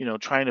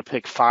 trying to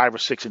pick 5 or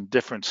 6 in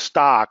different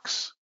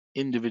stocks,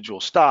 individual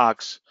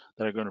stocks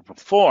that are going to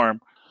perform,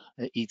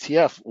 an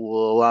ETF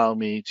will allow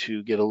me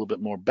to get a little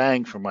bit more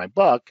bang for my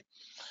buck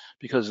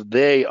because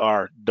they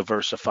are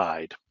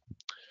diversified.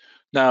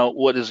 Now,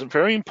 what is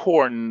very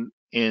important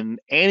in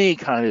any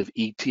kind of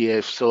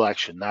ETF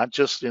selection, not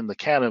just in the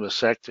cannabis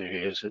sector,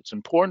 is it's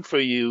important for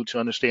you to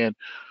understand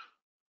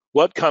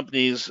what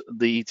companies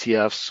the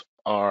ETFs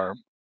are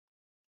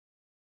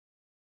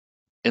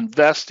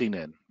investing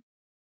in.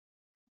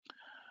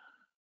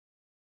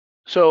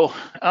 So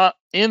on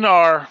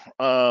our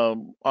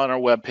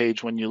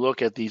webpage, when you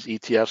look at these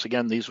ETFs,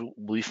 again, these will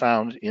be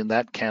found in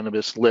that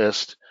cannabis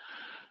list.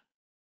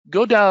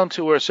 Go down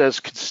to where it says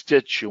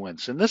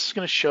constituents, and this is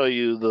going to show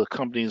you the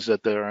companies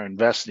that they are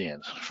investing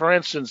in. For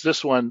instance,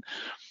 this one,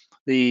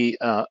 the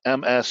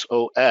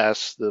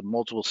MSOS, the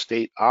multiple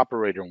state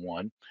operator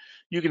one,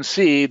 you can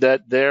see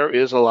that there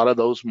is a lot of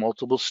those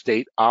multiple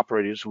state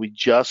operators we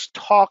just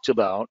talked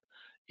about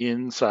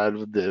inside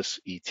of this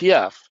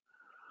ETF.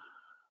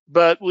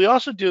 But we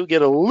also do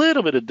get a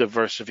little bit of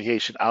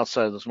diversification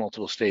outside of those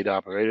multiple state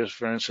operators.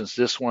 For instance,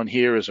 this one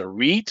here is a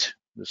REIT.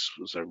 This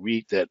was a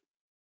REIT that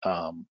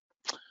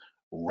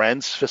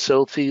rents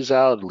facilities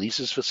out,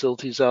 leases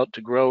facilities out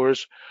to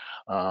growers.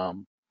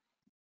 Um,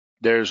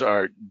 there's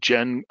our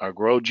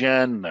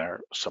GrowGen,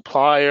 our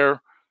supplier,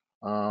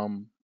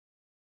 and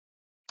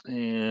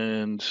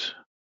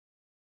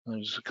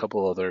there's a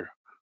couple other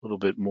little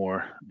bit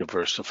more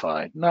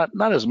diversified.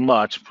 Not as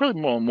much,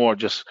 probably more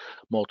just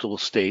multiple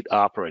state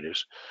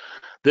operators.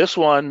 This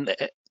one,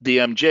 the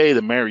MJ,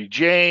 the Mary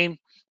Jane,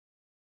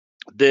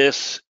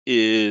 this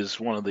is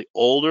one of the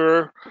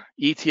older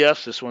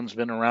ETFs. This one's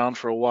been around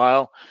for a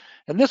while.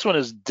 And this one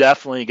has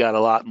definitely got a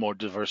lot more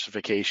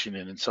diversification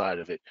inside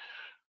of it.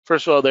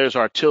 First of all, there's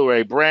our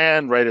Tilray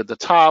brand right at the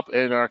top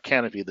and our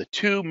Canopy, the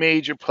two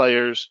major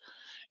players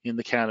in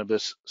the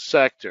cannabis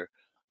sector.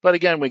 But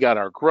again, we got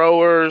our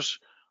growers,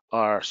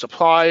 our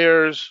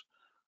suppliers,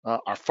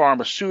 our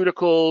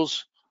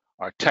pharmaceuticals,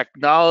 our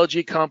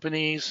technology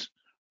companies,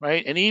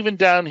 right? And even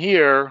down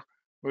here,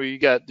 where you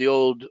got the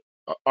old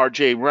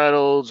R.J.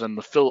 Reynolds and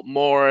the Philip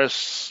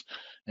Morris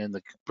and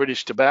the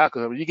British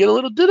Tobacco, you get a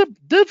little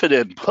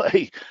dividend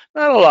play.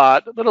 Not a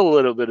lot, but a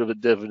little bit of a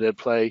dividend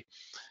play.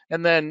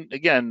 And then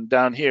again,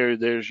 down here,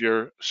 there's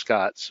your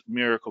Scott's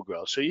Miracle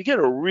Grow. So you get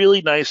a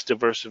really nice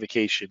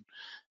diversification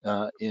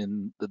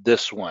in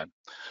this one.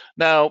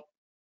 Now,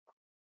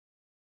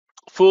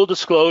 full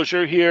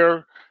disclosure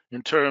here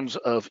in terms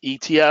of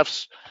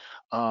ETFs,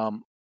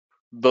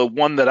 the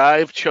one that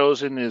I've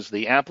chosen is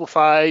the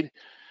Amplified.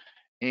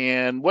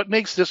 And what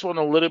makes this one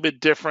a little bit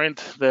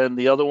different than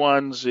the other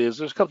ones is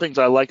there's a couple things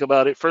I like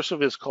about it. First of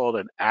all, it's called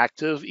an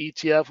active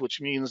ETF, which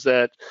means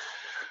that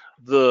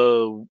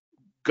the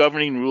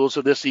governing rules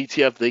of this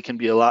ETF, they can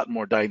be a lot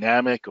more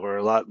dynamic or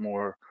a lot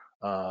more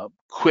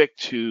quick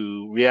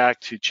to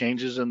react to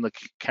changes in the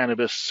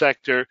cannabis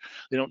sector.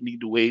 They don't need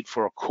to wait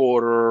for a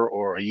quarter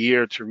or a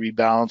year to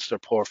rebalance their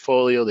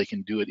portfolio. They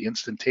can do it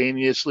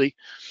instantaneously.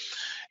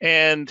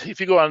 And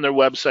if you go on their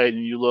website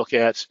and you look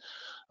at,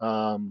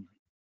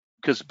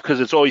 because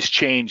it's always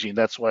changing,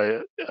 that's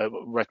why I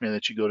recommend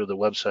that you go to the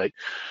website.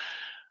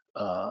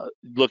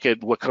 Look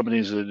at what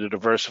companies are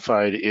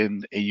diversified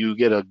in. You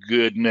get a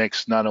good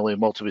mix, not only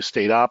multiple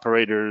state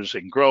operators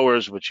and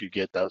growers, but you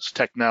get those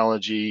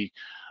technology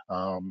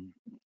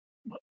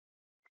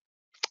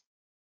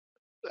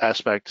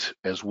aspect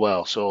as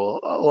well.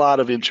 So a lot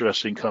of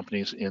interesting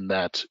companies in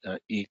that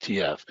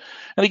ETF.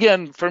 And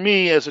again, for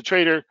me as a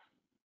trader,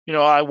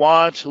 I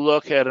want to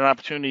look at an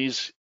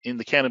opportunities in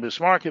the cannabis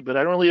market, but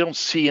I really don't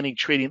see any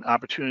trading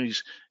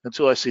opportunities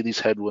until I see these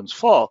headwinds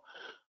fall.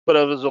 But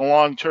as a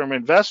long-term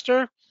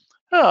investor,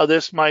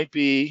 this might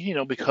be,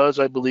 because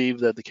I believe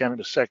that the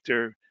cannabis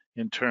sector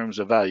in terms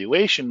of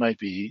valuation might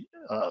be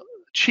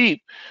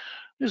cheap.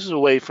 This is a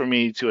way for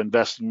me to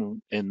invest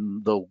in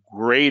the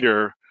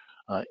greater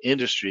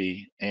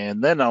industry,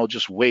 and then I'll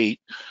just wait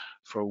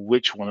for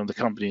which one of the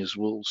companies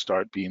will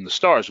start being the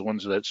stars, the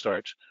ones that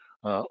start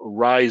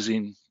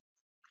rising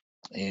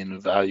in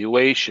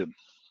valuation.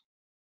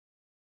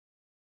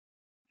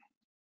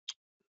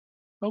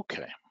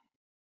 Okay.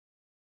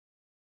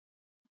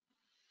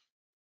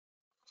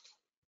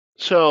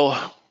 So,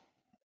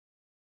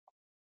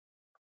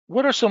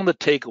 what are some of the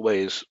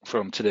takeaways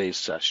from today's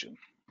session?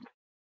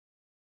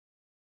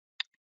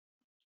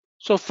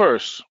 So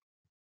first,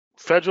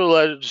 federal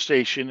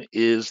legislation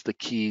is the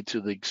key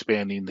to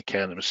expanding the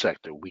cannabis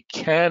sector. We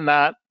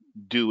cannot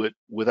do it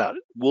without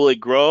it. Will it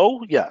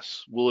grow?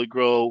 Yes. Will it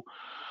grow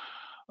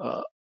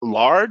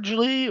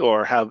largely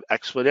or have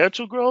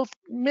exponential growth?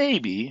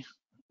 Maybe.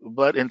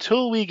 But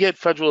until we get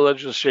federal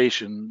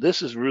legislation,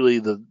 this is really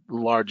the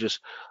largest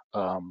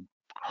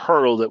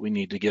hurdle that we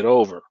need to get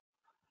over.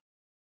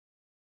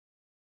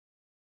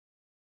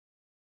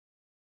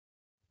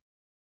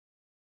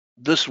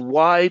 This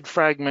wide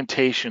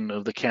fragmentation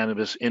of the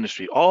cannabis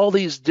industry, all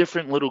these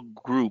different little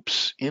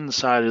groups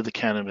inside of the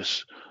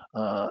cannabis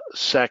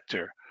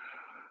sector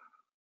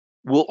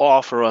will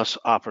offer us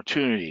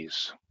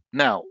opportunities.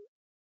 Now,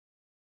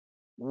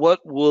 what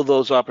will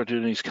those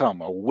opportunities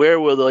come, or where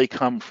will they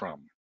come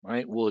from?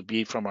 Right? Will it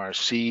be from our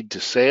seed to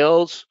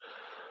sales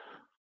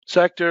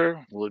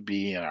sector? Will it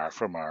be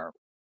from our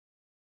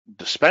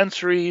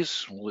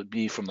dispensaries? Will it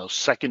be from those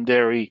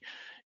secondary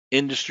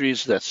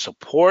industries that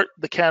support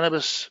the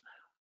cannabis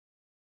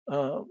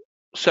uh,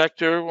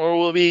 sector, or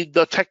will it be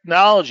the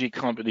technology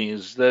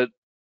companies the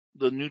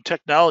new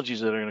technologies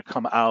that are going to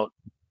come out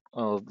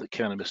of the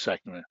cannabis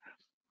sector?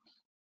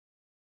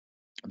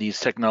 These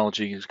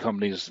technology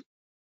companies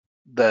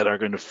that are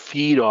going to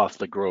feed off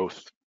the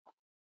growth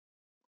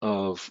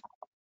of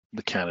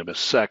the cannabis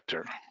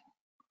sector.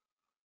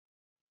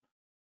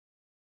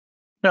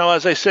 Now,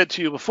 as I said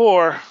to you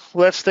before,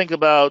 let's think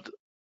about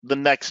the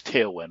next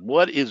tailwind.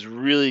 What is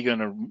really going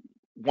to,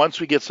 once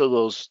we get to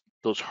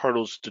those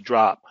hurdles to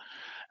drop,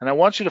 and I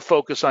want you to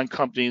focus on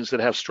companies that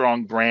have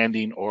strong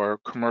branding or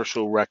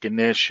commercial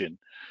recognition.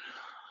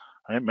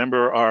 I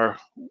remember our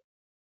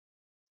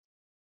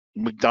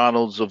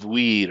McDonald's of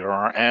weed or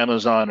our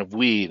Amazon of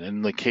weed.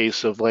 In the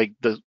case of like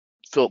the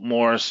Philip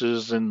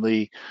Morris's and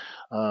the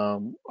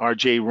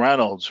R.J.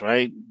 Reynolds,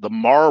 right? The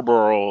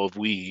Marlboro of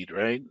weed,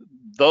 right?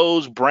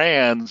 those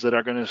brands that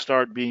are going to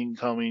start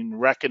becoming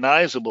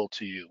recognizable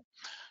to you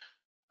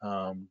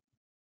um,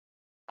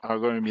 are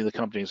going to be the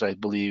companies I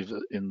believe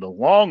in the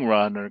long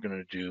run are going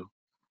to do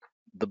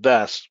the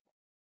best.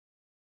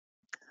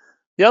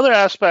 The other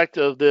aspect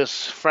of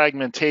this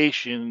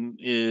fragmentation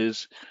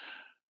is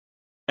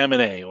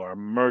M&A, or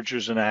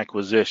mergers and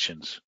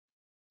acquisitions,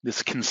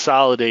 this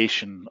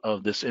consolidation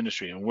of this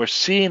industry. And we're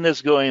seeing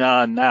this going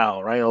on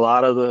now, right? A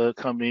lot of the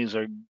companies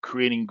are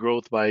creating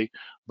growth by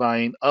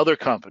buying other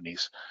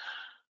companies.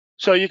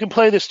 So you can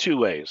play this two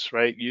ways,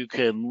 right? You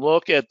can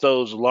look at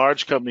those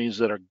large companies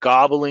that are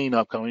gobbling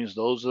up companies,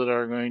 those that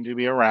are going to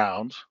be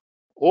around,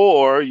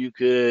 or you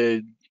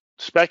could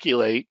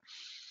speculate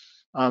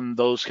on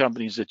those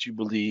companies that you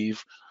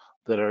believe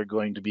that are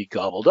going to be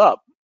gobbled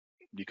up.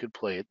 You could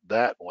play it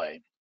that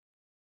way.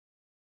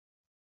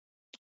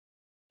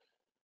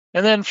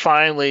 And then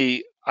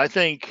finally, I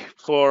think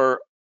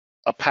for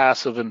a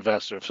passive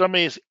investor, if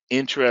somebody's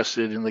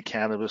interested in the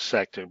cannabis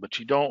sector, but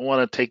you don't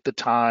want to take the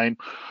time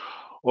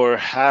or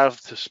have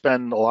to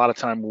spend a lot of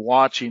time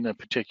watching a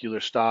particular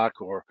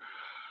stock, or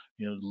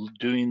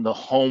doing the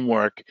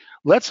homework,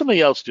 let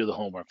somebody else do the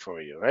homework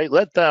for you, right?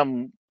 Let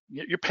them,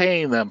 you're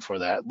paying them for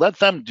that. Let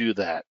them do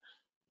that.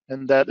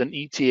 And that an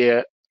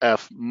ETF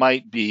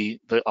might be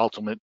the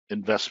ultimate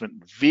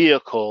investment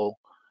vehicle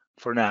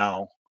for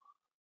now,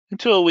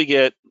 until we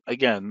get,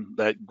 again,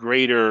 that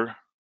greater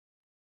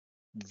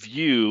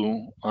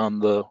view on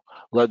the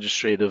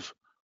legislative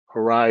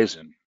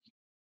horizon.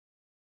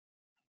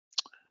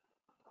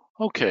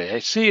 Okay, I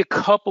see a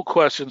couple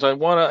questions. I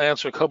want to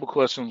answer a couple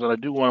questions, but I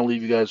do want to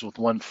leave you guys with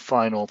one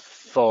final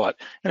thought.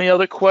 Any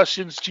other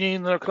questions,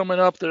 Gene, that are coming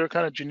up that are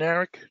kind of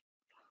generic?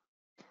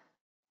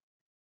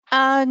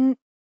 No,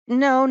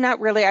 not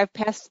really. I've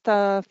passed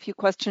a few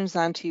questions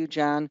on to you,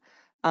 John.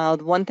 The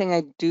one thing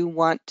I do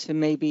want to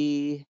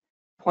maybe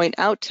point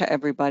out to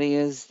everybody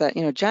is that,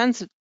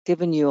 John's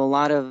given you a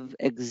lot of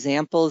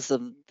examples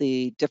of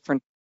the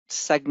different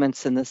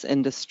segments in this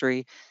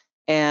industry,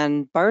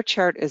 and bar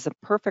chart is a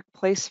perfect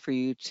place for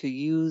you to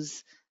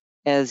use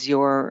as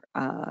your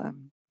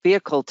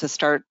vehicle to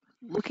start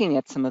looking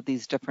at some of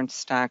these different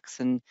stocks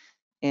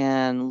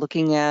and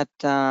looking at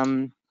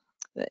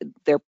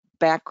their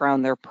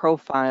background, their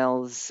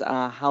profiles,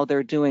 how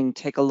they're doing.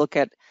 Take a look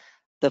at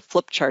the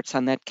flip charts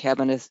on that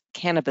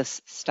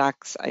cannabis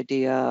stocks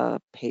idea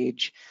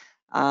page.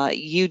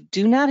 You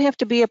do not have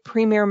to be a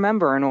premier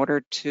member in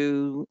order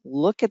to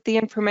look at the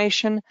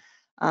information,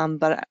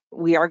 but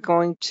we are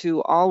going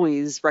to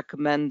always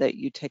recommend that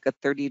you take a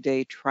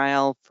 30-day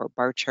trial for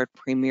Bar Chart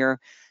Premier,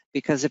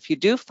 because if you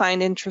do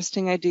find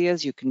interesting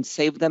ideas, you can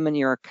save them in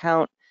your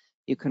account.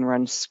 You can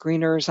run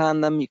screeners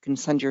on them. You can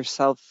send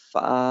yourself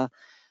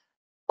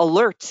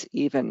alerts,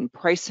 even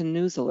price and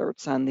news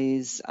alerts on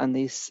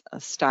these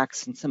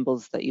stocks and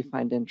symbols that you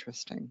find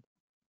interesting.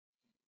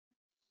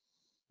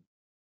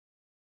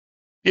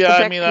 Yeah, So I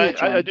back mean, to you, I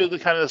John. do the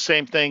kind of the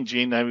same thing,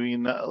 Gene. I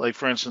mean, like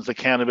for instance, the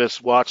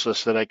cannabis watch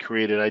list that I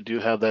created, I do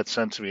have that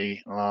sent to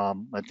me.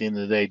 At the end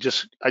of the day,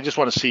 I just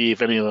want to see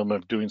if any of them are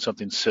doing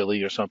something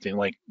silly or something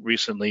like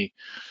recently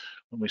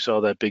when we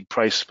saw that big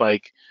price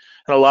spike.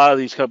 And a lot of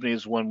these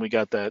companies, when we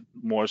got that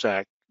Moores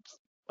Act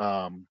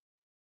um,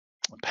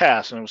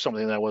 passed, and it was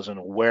something that I wasn't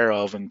aware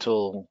of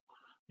until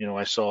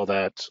I saw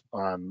that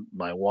on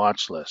my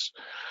watch list.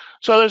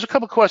 So there's a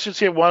couple questions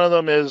here. One of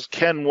them is,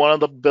 can one of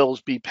the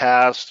bills be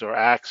passed or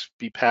acts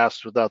be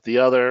passed without the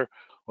other,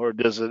 or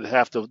do they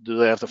have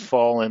to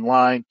fall in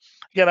line?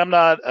 Again, I'm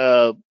not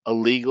a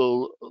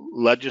legal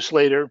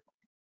legislator.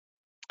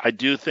 I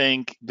do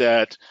think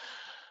that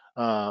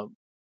uh,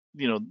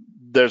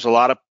 there's a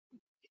lot of,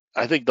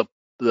 I think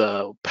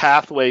the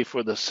pathway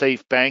for the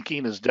safe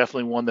banking is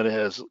definitely one that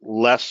has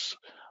less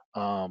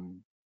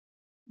um,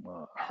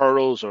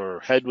 hurdles or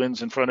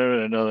headwinds in front of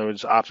it. In other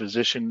words,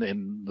 opposition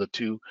in the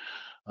two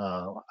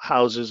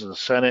houses of the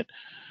Senate.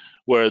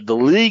 Where the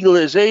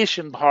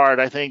legalization part,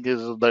 I think,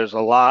 there's a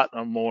lot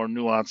of more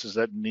nuances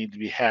that need to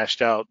be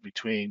hashed out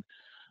between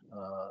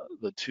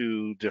the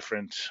two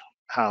different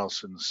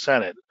House and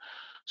Senate.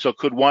 So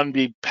could one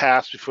be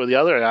passed before the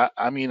other?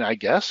 I mean, I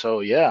guess so.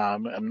 Yeah,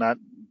 I'm not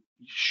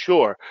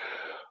sure,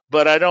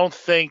 but I don't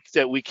think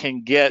that we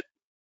can get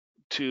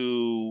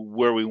to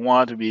where we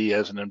want to be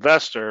as an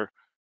investor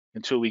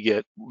until we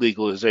get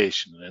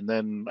legalization. And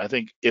then I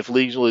think if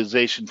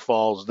legalization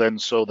falls, then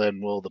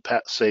will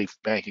the safe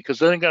banking, because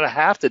they're going to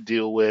have to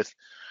deal with,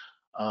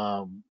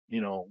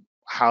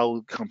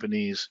 how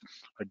companies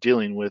are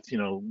dealing with,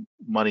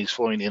 monies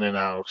flowing in and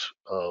out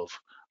of,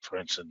 for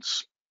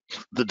instance,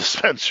 the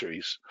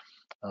dispensaries.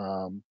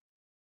 Um,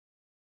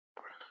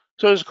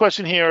 so there's a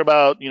question here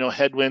about,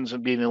 headwinds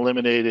and being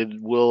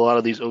eliminated. Will a lot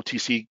of these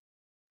OTC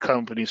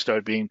companies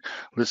start being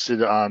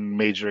listed on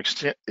major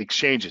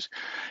exchanges?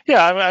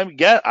 Yeah,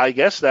 I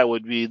guess that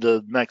would be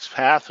the next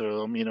path for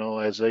them.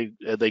 As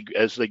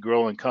they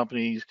grow in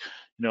companies.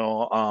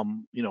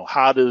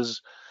 How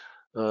does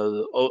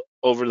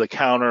over the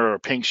counter or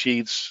pink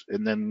sheets,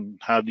 and then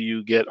how do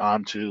you get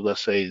onto,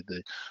 let's say,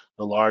 the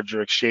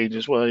larger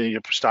exchanges? Well,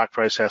 your stock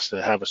price has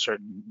to have a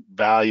certain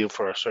value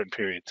for a certain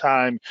period of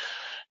time.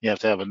 You have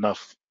to have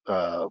enough,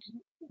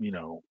 you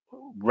know,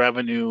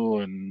 revenue,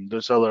 and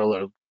there's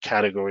other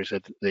categories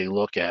that they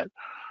look at.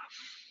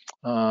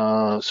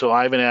 So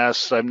Ivan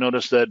asks, I've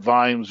noticed that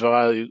volumes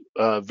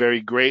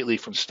vary greatly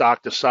from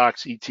stock to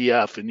stocks,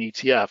 ETF and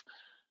ETF.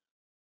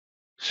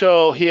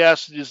 So he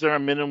asked, is there a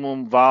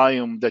minimum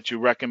volume that you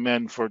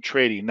recommend for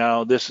trading?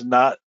 Now, this is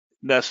not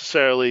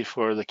necessarily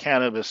for the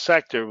cannabis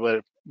sector,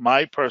 but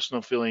my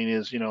personal feeling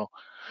is,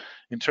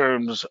 in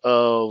terms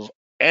of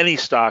any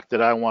stock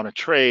that I want to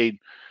trade,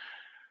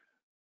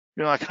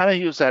 I kind of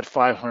use that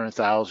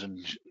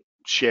 500,000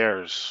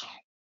 shares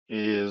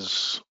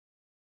is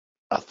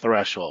a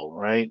threshold,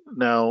 right?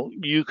 Now,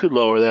 you could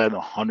lower that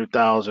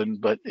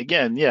 100,000, but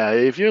again, yeah,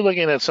 if you're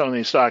looking at some of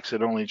these stocks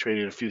that only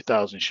traded a few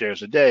thousand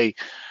shares a day,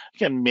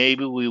 again,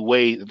 maybe we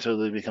wait until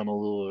they become a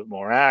little bit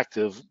more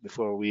active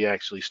before we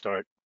actually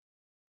start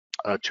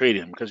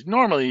trading them. Because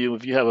normally,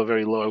 if you have a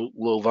very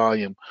low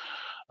volume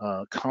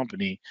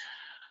company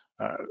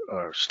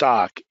or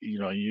stock,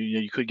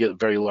 you could get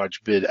very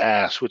large bid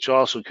ask, which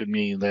also could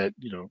mean that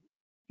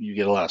you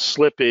get a lot of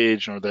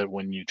slippage, or that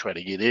when you try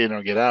to get in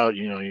or get out,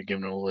 you're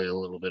giving away a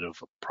little bit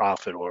of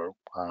profit or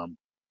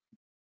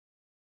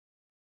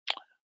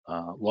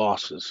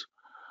losses.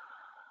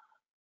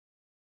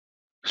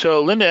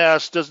 So Linda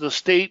asks, does the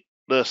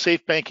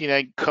Safe Banking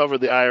Act cover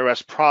the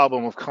IRS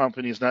problem of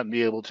companies not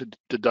being able to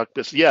deduct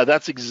this? Yeah,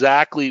 that's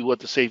exactly what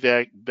the Safe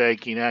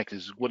Banking Act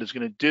is. What it's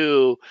going to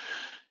do,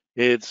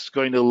 it's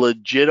going to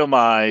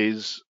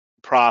legitimize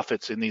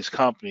profits in these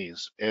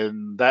companies,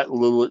 and that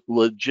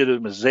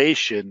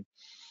legitimization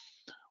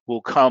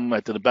will come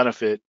at the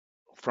benefit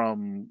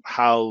from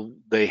how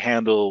they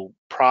handle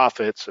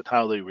profits and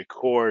how they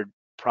record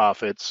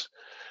profits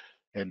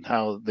and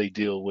how they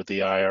deal with the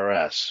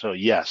IRS. So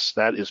yes,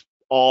 that is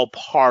all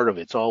part of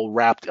it. It's all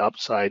wrapped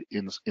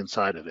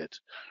inside of it.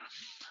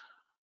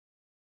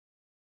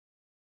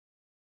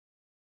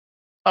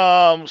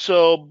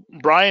 So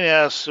Brian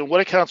asks,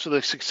 what accounts for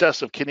the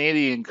success of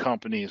Canadian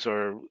companies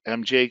or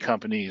MJ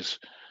companies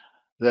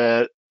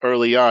that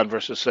early on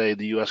versus, say,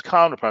 the U.S.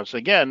 counterparts?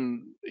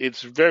 Again,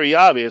 it's very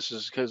obvious,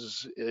 is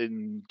because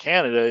in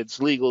Canada it's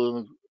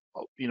legal,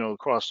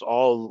 across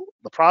all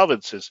the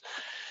provinces.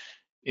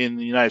 In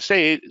the United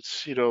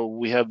States,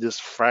 we have this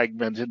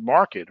fragmented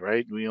market,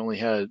 right? We only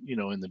had,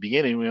 in the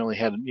beginning, we only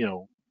had,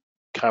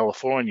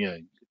 California,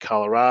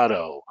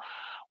 Colorado,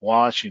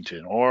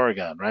 Washington,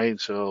 Oregon, right?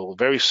 So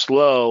very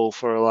slow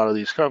for a lot of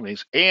these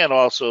companies. And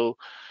also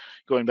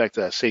going back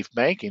to that Safe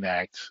Banking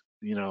Act,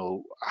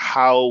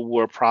 how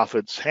were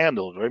profits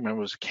handled, right? Remember,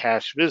 it was a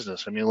cash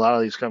business. I mean, a lot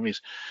of these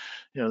companies,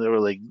 they were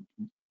like,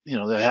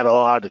 they had a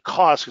lot of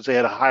costs because they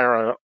had to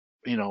hire,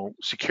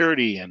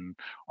 security and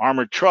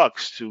armored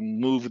trucks to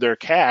move their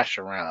cash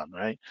around,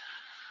 right?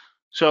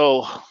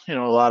 So, a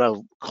lot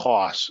of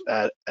costs,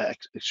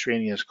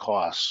 extraneous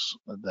costs,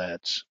 that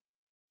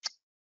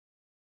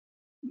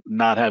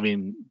not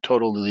having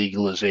total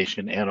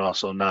legalization and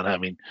also not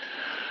having,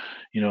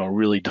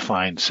 really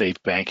defined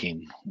safe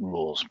banking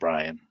rules,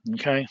 Brian.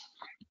 Okay.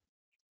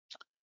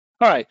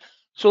 All right.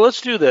 So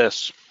let's do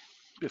this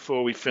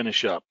before we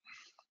finish up.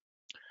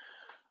 I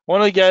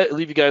want to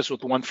leave you guys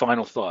with one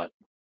final thought.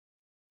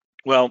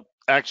 Well,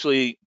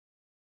 actually,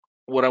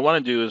 what I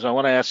want to do is I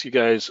want to ask you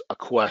guys a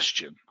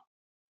question.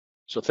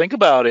 So think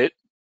about it,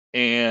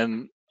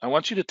 and I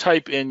want you to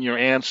type in your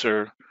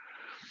answer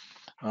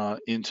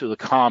into the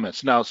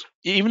comments. Now,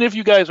 even if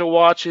you guys are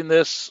watching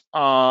this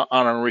on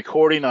a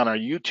recording on our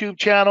YouTube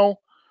channel,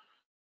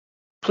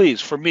 please,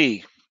 for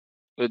me,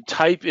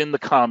 type in the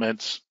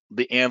comments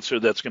the answer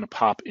that's going to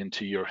pop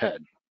into your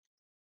head.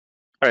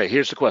 All right,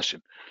 here's the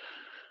question.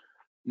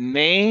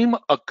 Name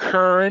a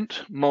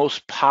current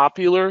most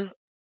popular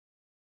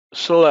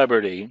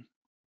celebrity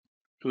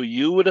who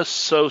you would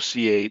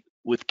associate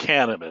with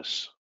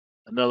cannabis.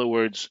 In other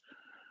words,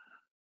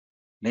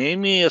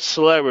 name me a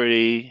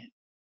celebrity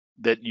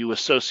that you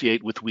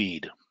associate with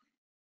weed.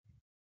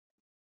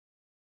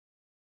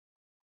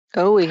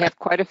 Oh, we have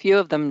quite a few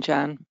of them,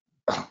 John.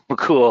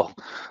 Cool.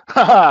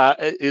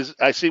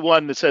 I see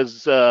one that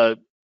says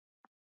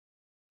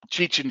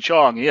Cheech and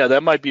Chong. Yeah,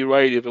 that might be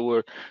right if it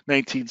were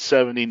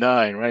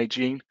 1979, right,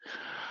 Gene?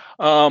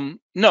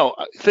 No,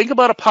 think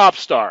about a pop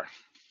star,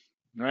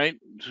 right,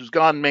 who's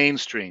gone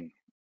mainstream.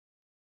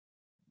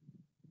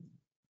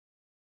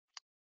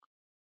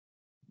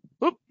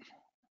 Oop.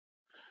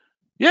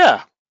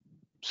 Yeah,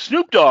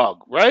 Snoop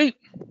Dogg, right?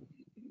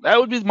 That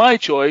would be my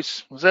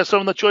choice. Was that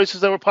some of the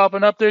choices that were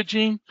popping up there,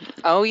 Gene?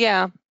 Oh,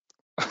 yeah.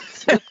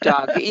 Snoop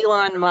Dogg,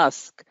 Elon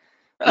Musk,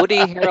 Woody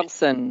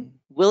Harrelson,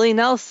 Willie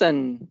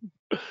Nelson.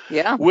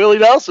 Yeah. Willie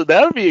Nelson,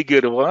 that would be a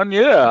good one.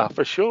 Yeah,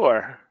 for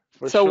sure.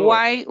 So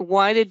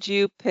why did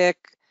you pick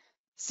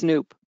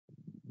Snoop?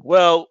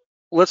 Well,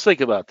 let's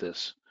think about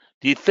this.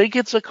 Do you think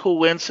it's a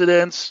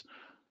coincidence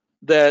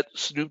that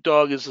Snoop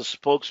Dogg is the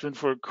spokesman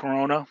for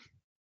Corona?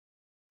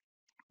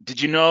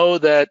 Did you know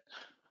that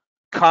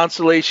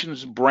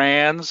Constellation's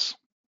Brands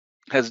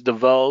has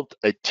developed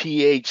a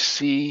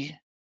THC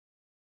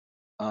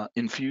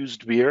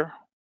infused beer?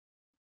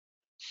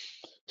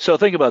 So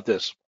think about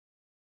this.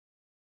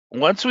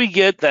 Once we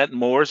get that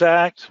Moores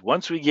Act,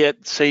 once we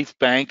get safe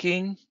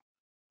banking,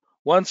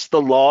 once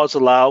the laws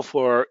allow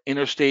for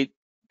interstate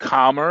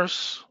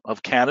commerce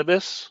of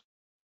cannabis,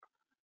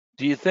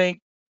 do you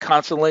think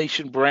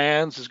Constellation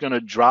Brands is going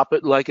to drop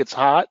it like it's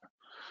hot?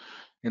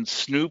 And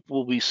Snoop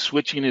will be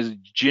switching his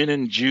gin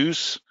and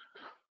juice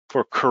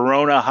for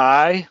Corona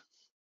High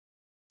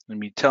and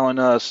be telling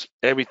us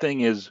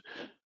everything is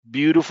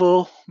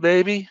beautiful,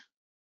 baby?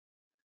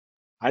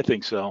 I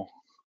think so.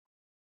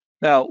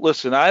 Now,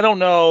 listen, I don't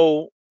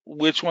know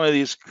which one of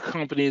these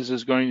companies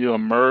is going to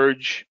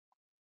emerge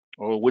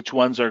or which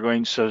ones are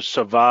going to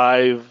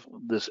survive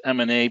this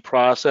M&A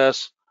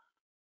process.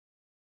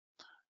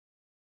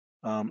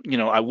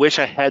 I wish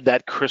I had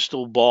that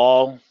crystal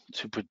ball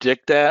to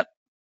predict that,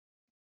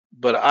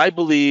 but I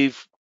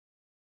believe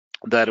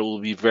that it will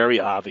be very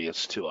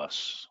obvious to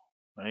us,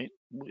 right?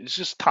 It's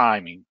just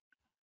timing.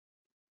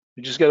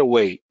 We just got to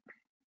wait.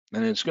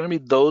 And it's going to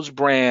be those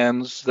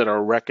brands that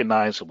are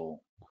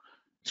recognizable.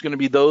 It's going to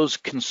be those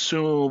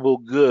consumable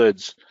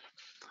goods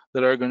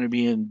that are going to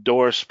be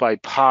endorsed by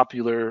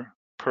popular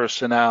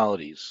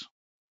personalities.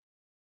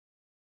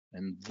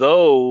 And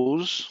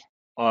those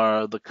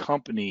are the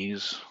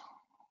companies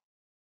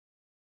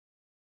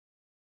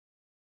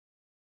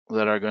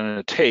that are going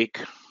to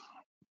take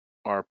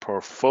our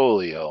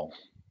portfolio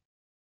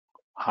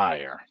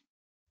higher.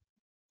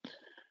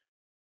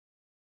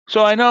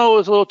 So I know it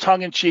was a little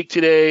tongue in cheek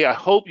today. I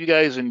hope you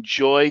guys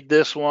enjoyed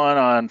this one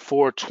on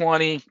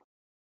 420.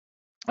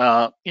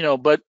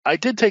 But I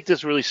did take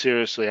this really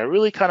seriously. I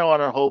really kind of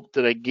want to hope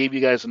that I gave you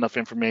guys enough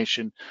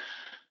information,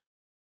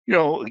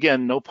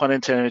 again, no pun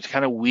intended, to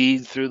kind of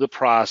weed through the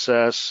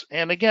process.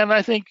 And again,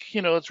 I think,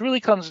 it really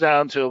comes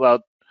down to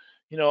about,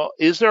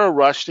 is there a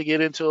rush to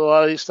get into a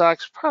lot of these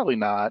stocks? Probably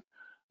not.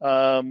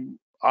 Um,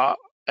 uh,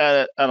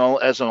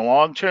 as a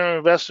long-term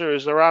investor,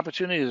 is there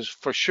opportunities?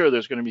 For sure,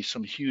 there's going to be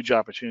some huge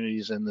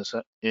opportunities in this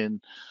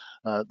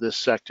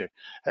sector.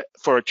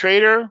 For a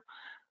trader,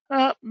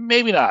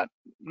 maybe not.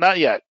 Not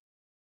yet.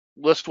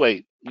 Let's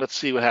wait. Let's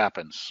see what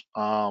happens.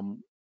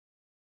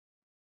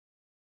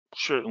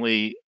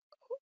 Certainly,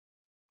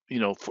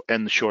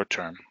 in the short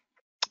term.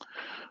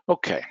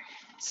 Okay.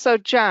 So,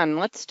 John,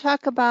 let's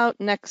talk about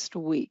next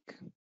week,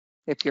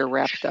 if you're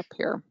wrapped up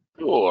here.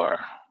 Sure.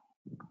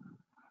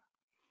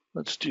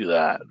 Let's do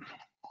that.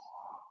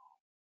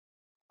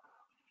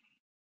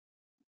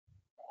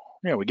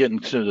 Yeah, we're getting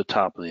to the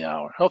top of the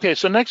hour. Okay,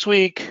 so next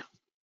week,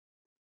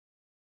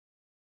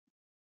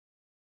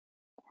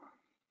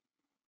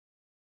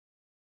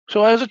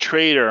 so as a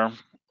trader,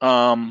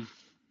 one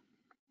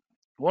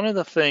of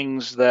the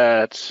things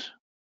that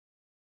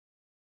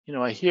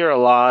I hear a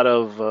lot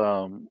of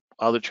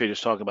other traders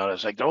talk about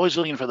is like they're always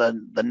looking for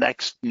the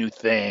next new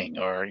thing,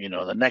 or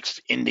the next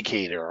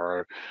indicator,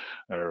 or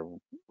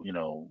you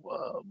know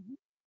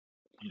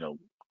uh,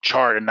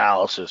 chart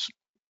analysis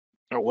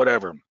or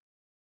whatever.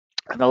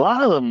 And a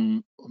lot of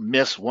them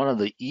miss one of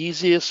the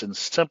easiest and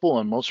simple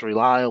and most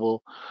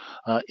reliable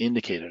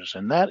indicators,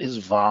 and that is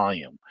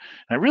volume.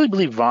 And I really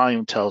believe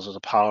volume tells us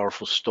a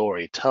powerful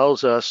story. It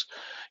tells us,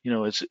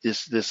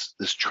 it's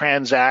this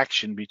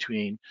transaction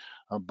between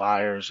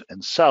buyers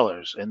and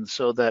sellers, and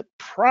so that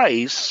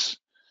price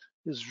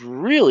is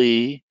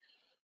really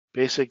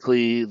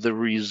basically the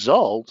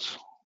result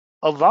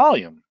of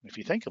volume, if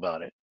you think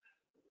about it.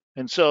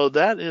 And so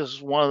that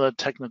is one of the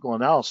technical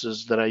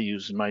analysis that I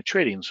use in my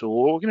trading. So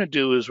what we're going to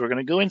do is we're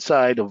going to go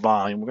inside of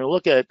volume. We're going to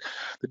look at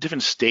the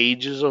different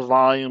stages of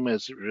volume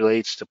as it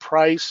relates to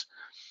price.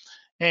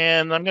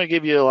 And I'm going to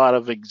give you a lot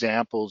of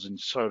examples and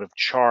sort of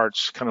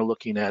charts, kind of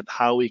looking at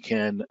how we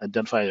can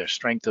identify the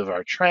strength of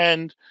our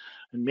trend,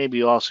 and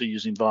maybe also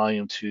using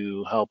volume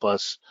to help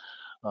us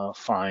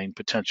find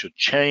potential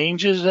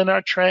changes in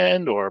our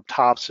trend or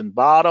tops and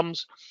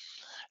bottoms.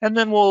 And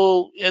then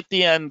we'll, at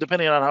the end,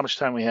 depending on how much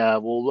time we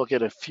have, we'll look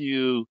at a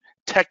few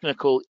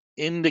technical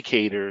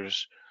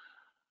indicators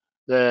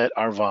that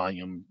are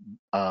volume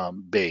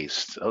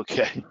based.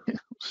 Okay,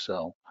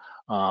 so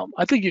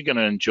I think you're going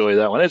to enjoy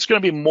that one. It's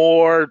going to be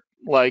more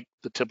like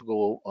the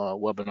typical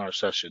webinar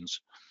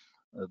sessions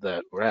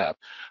that we have.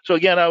 So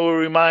again, I will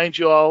remind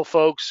you all,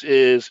 folks,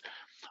 is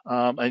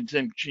I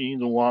think Gene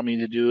will want me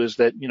to do is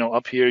that,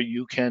 up here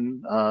you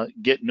can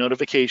get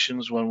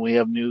notifications when we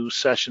have new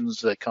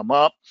sessions that come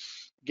up.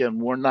 Again,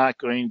 we're not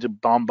going to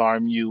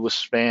bombard you with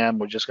spam.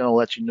 We're just going to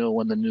let you know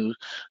when the new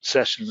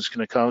session is going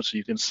to come so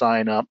you can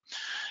sign up.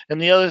 And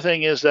the other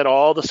thing is that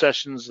all the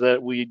sessions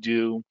that we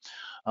do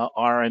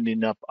are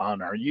ending up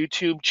on our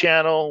YouTube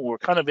channel.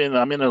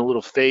 I'm in a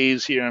little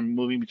phase here. I'm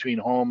moving between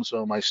homes,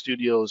 so my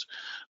studio's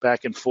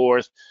back and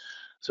forth.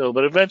 So,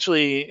 but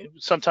eventually,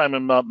 sometime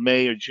in about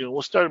May or June,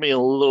 we'll start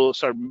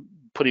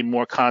putting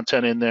more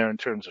content in there in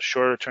terms of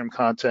shorter term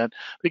content.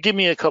 But give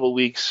me a couple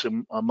weeks,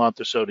 a month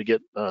or so to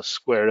get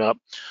squared up.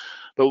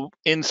 But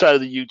inside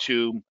of the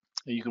YouTube,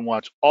 You can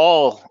watch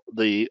all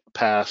the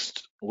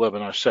past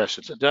webinar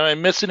sessions. Did I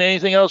missing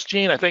anything else,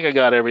 Gene? I think I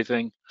got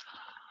everything.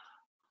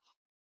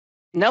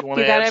 Did Nope, you want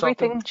you to got add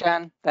something? everything,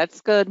 John.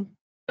 That's good.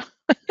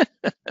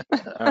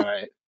 All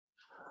right.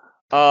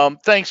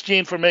 Thanks,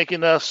 Gene, for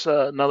making us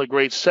another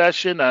great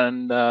session.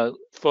 And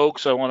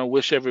folks, I want to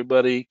wish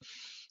everybody,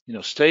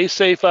 stay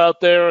safe out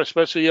there,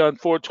 especially on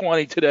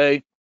 420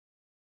 today.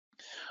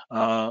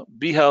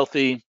 Be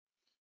healthy,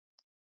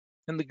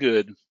 and the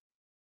good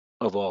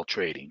of all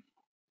trading.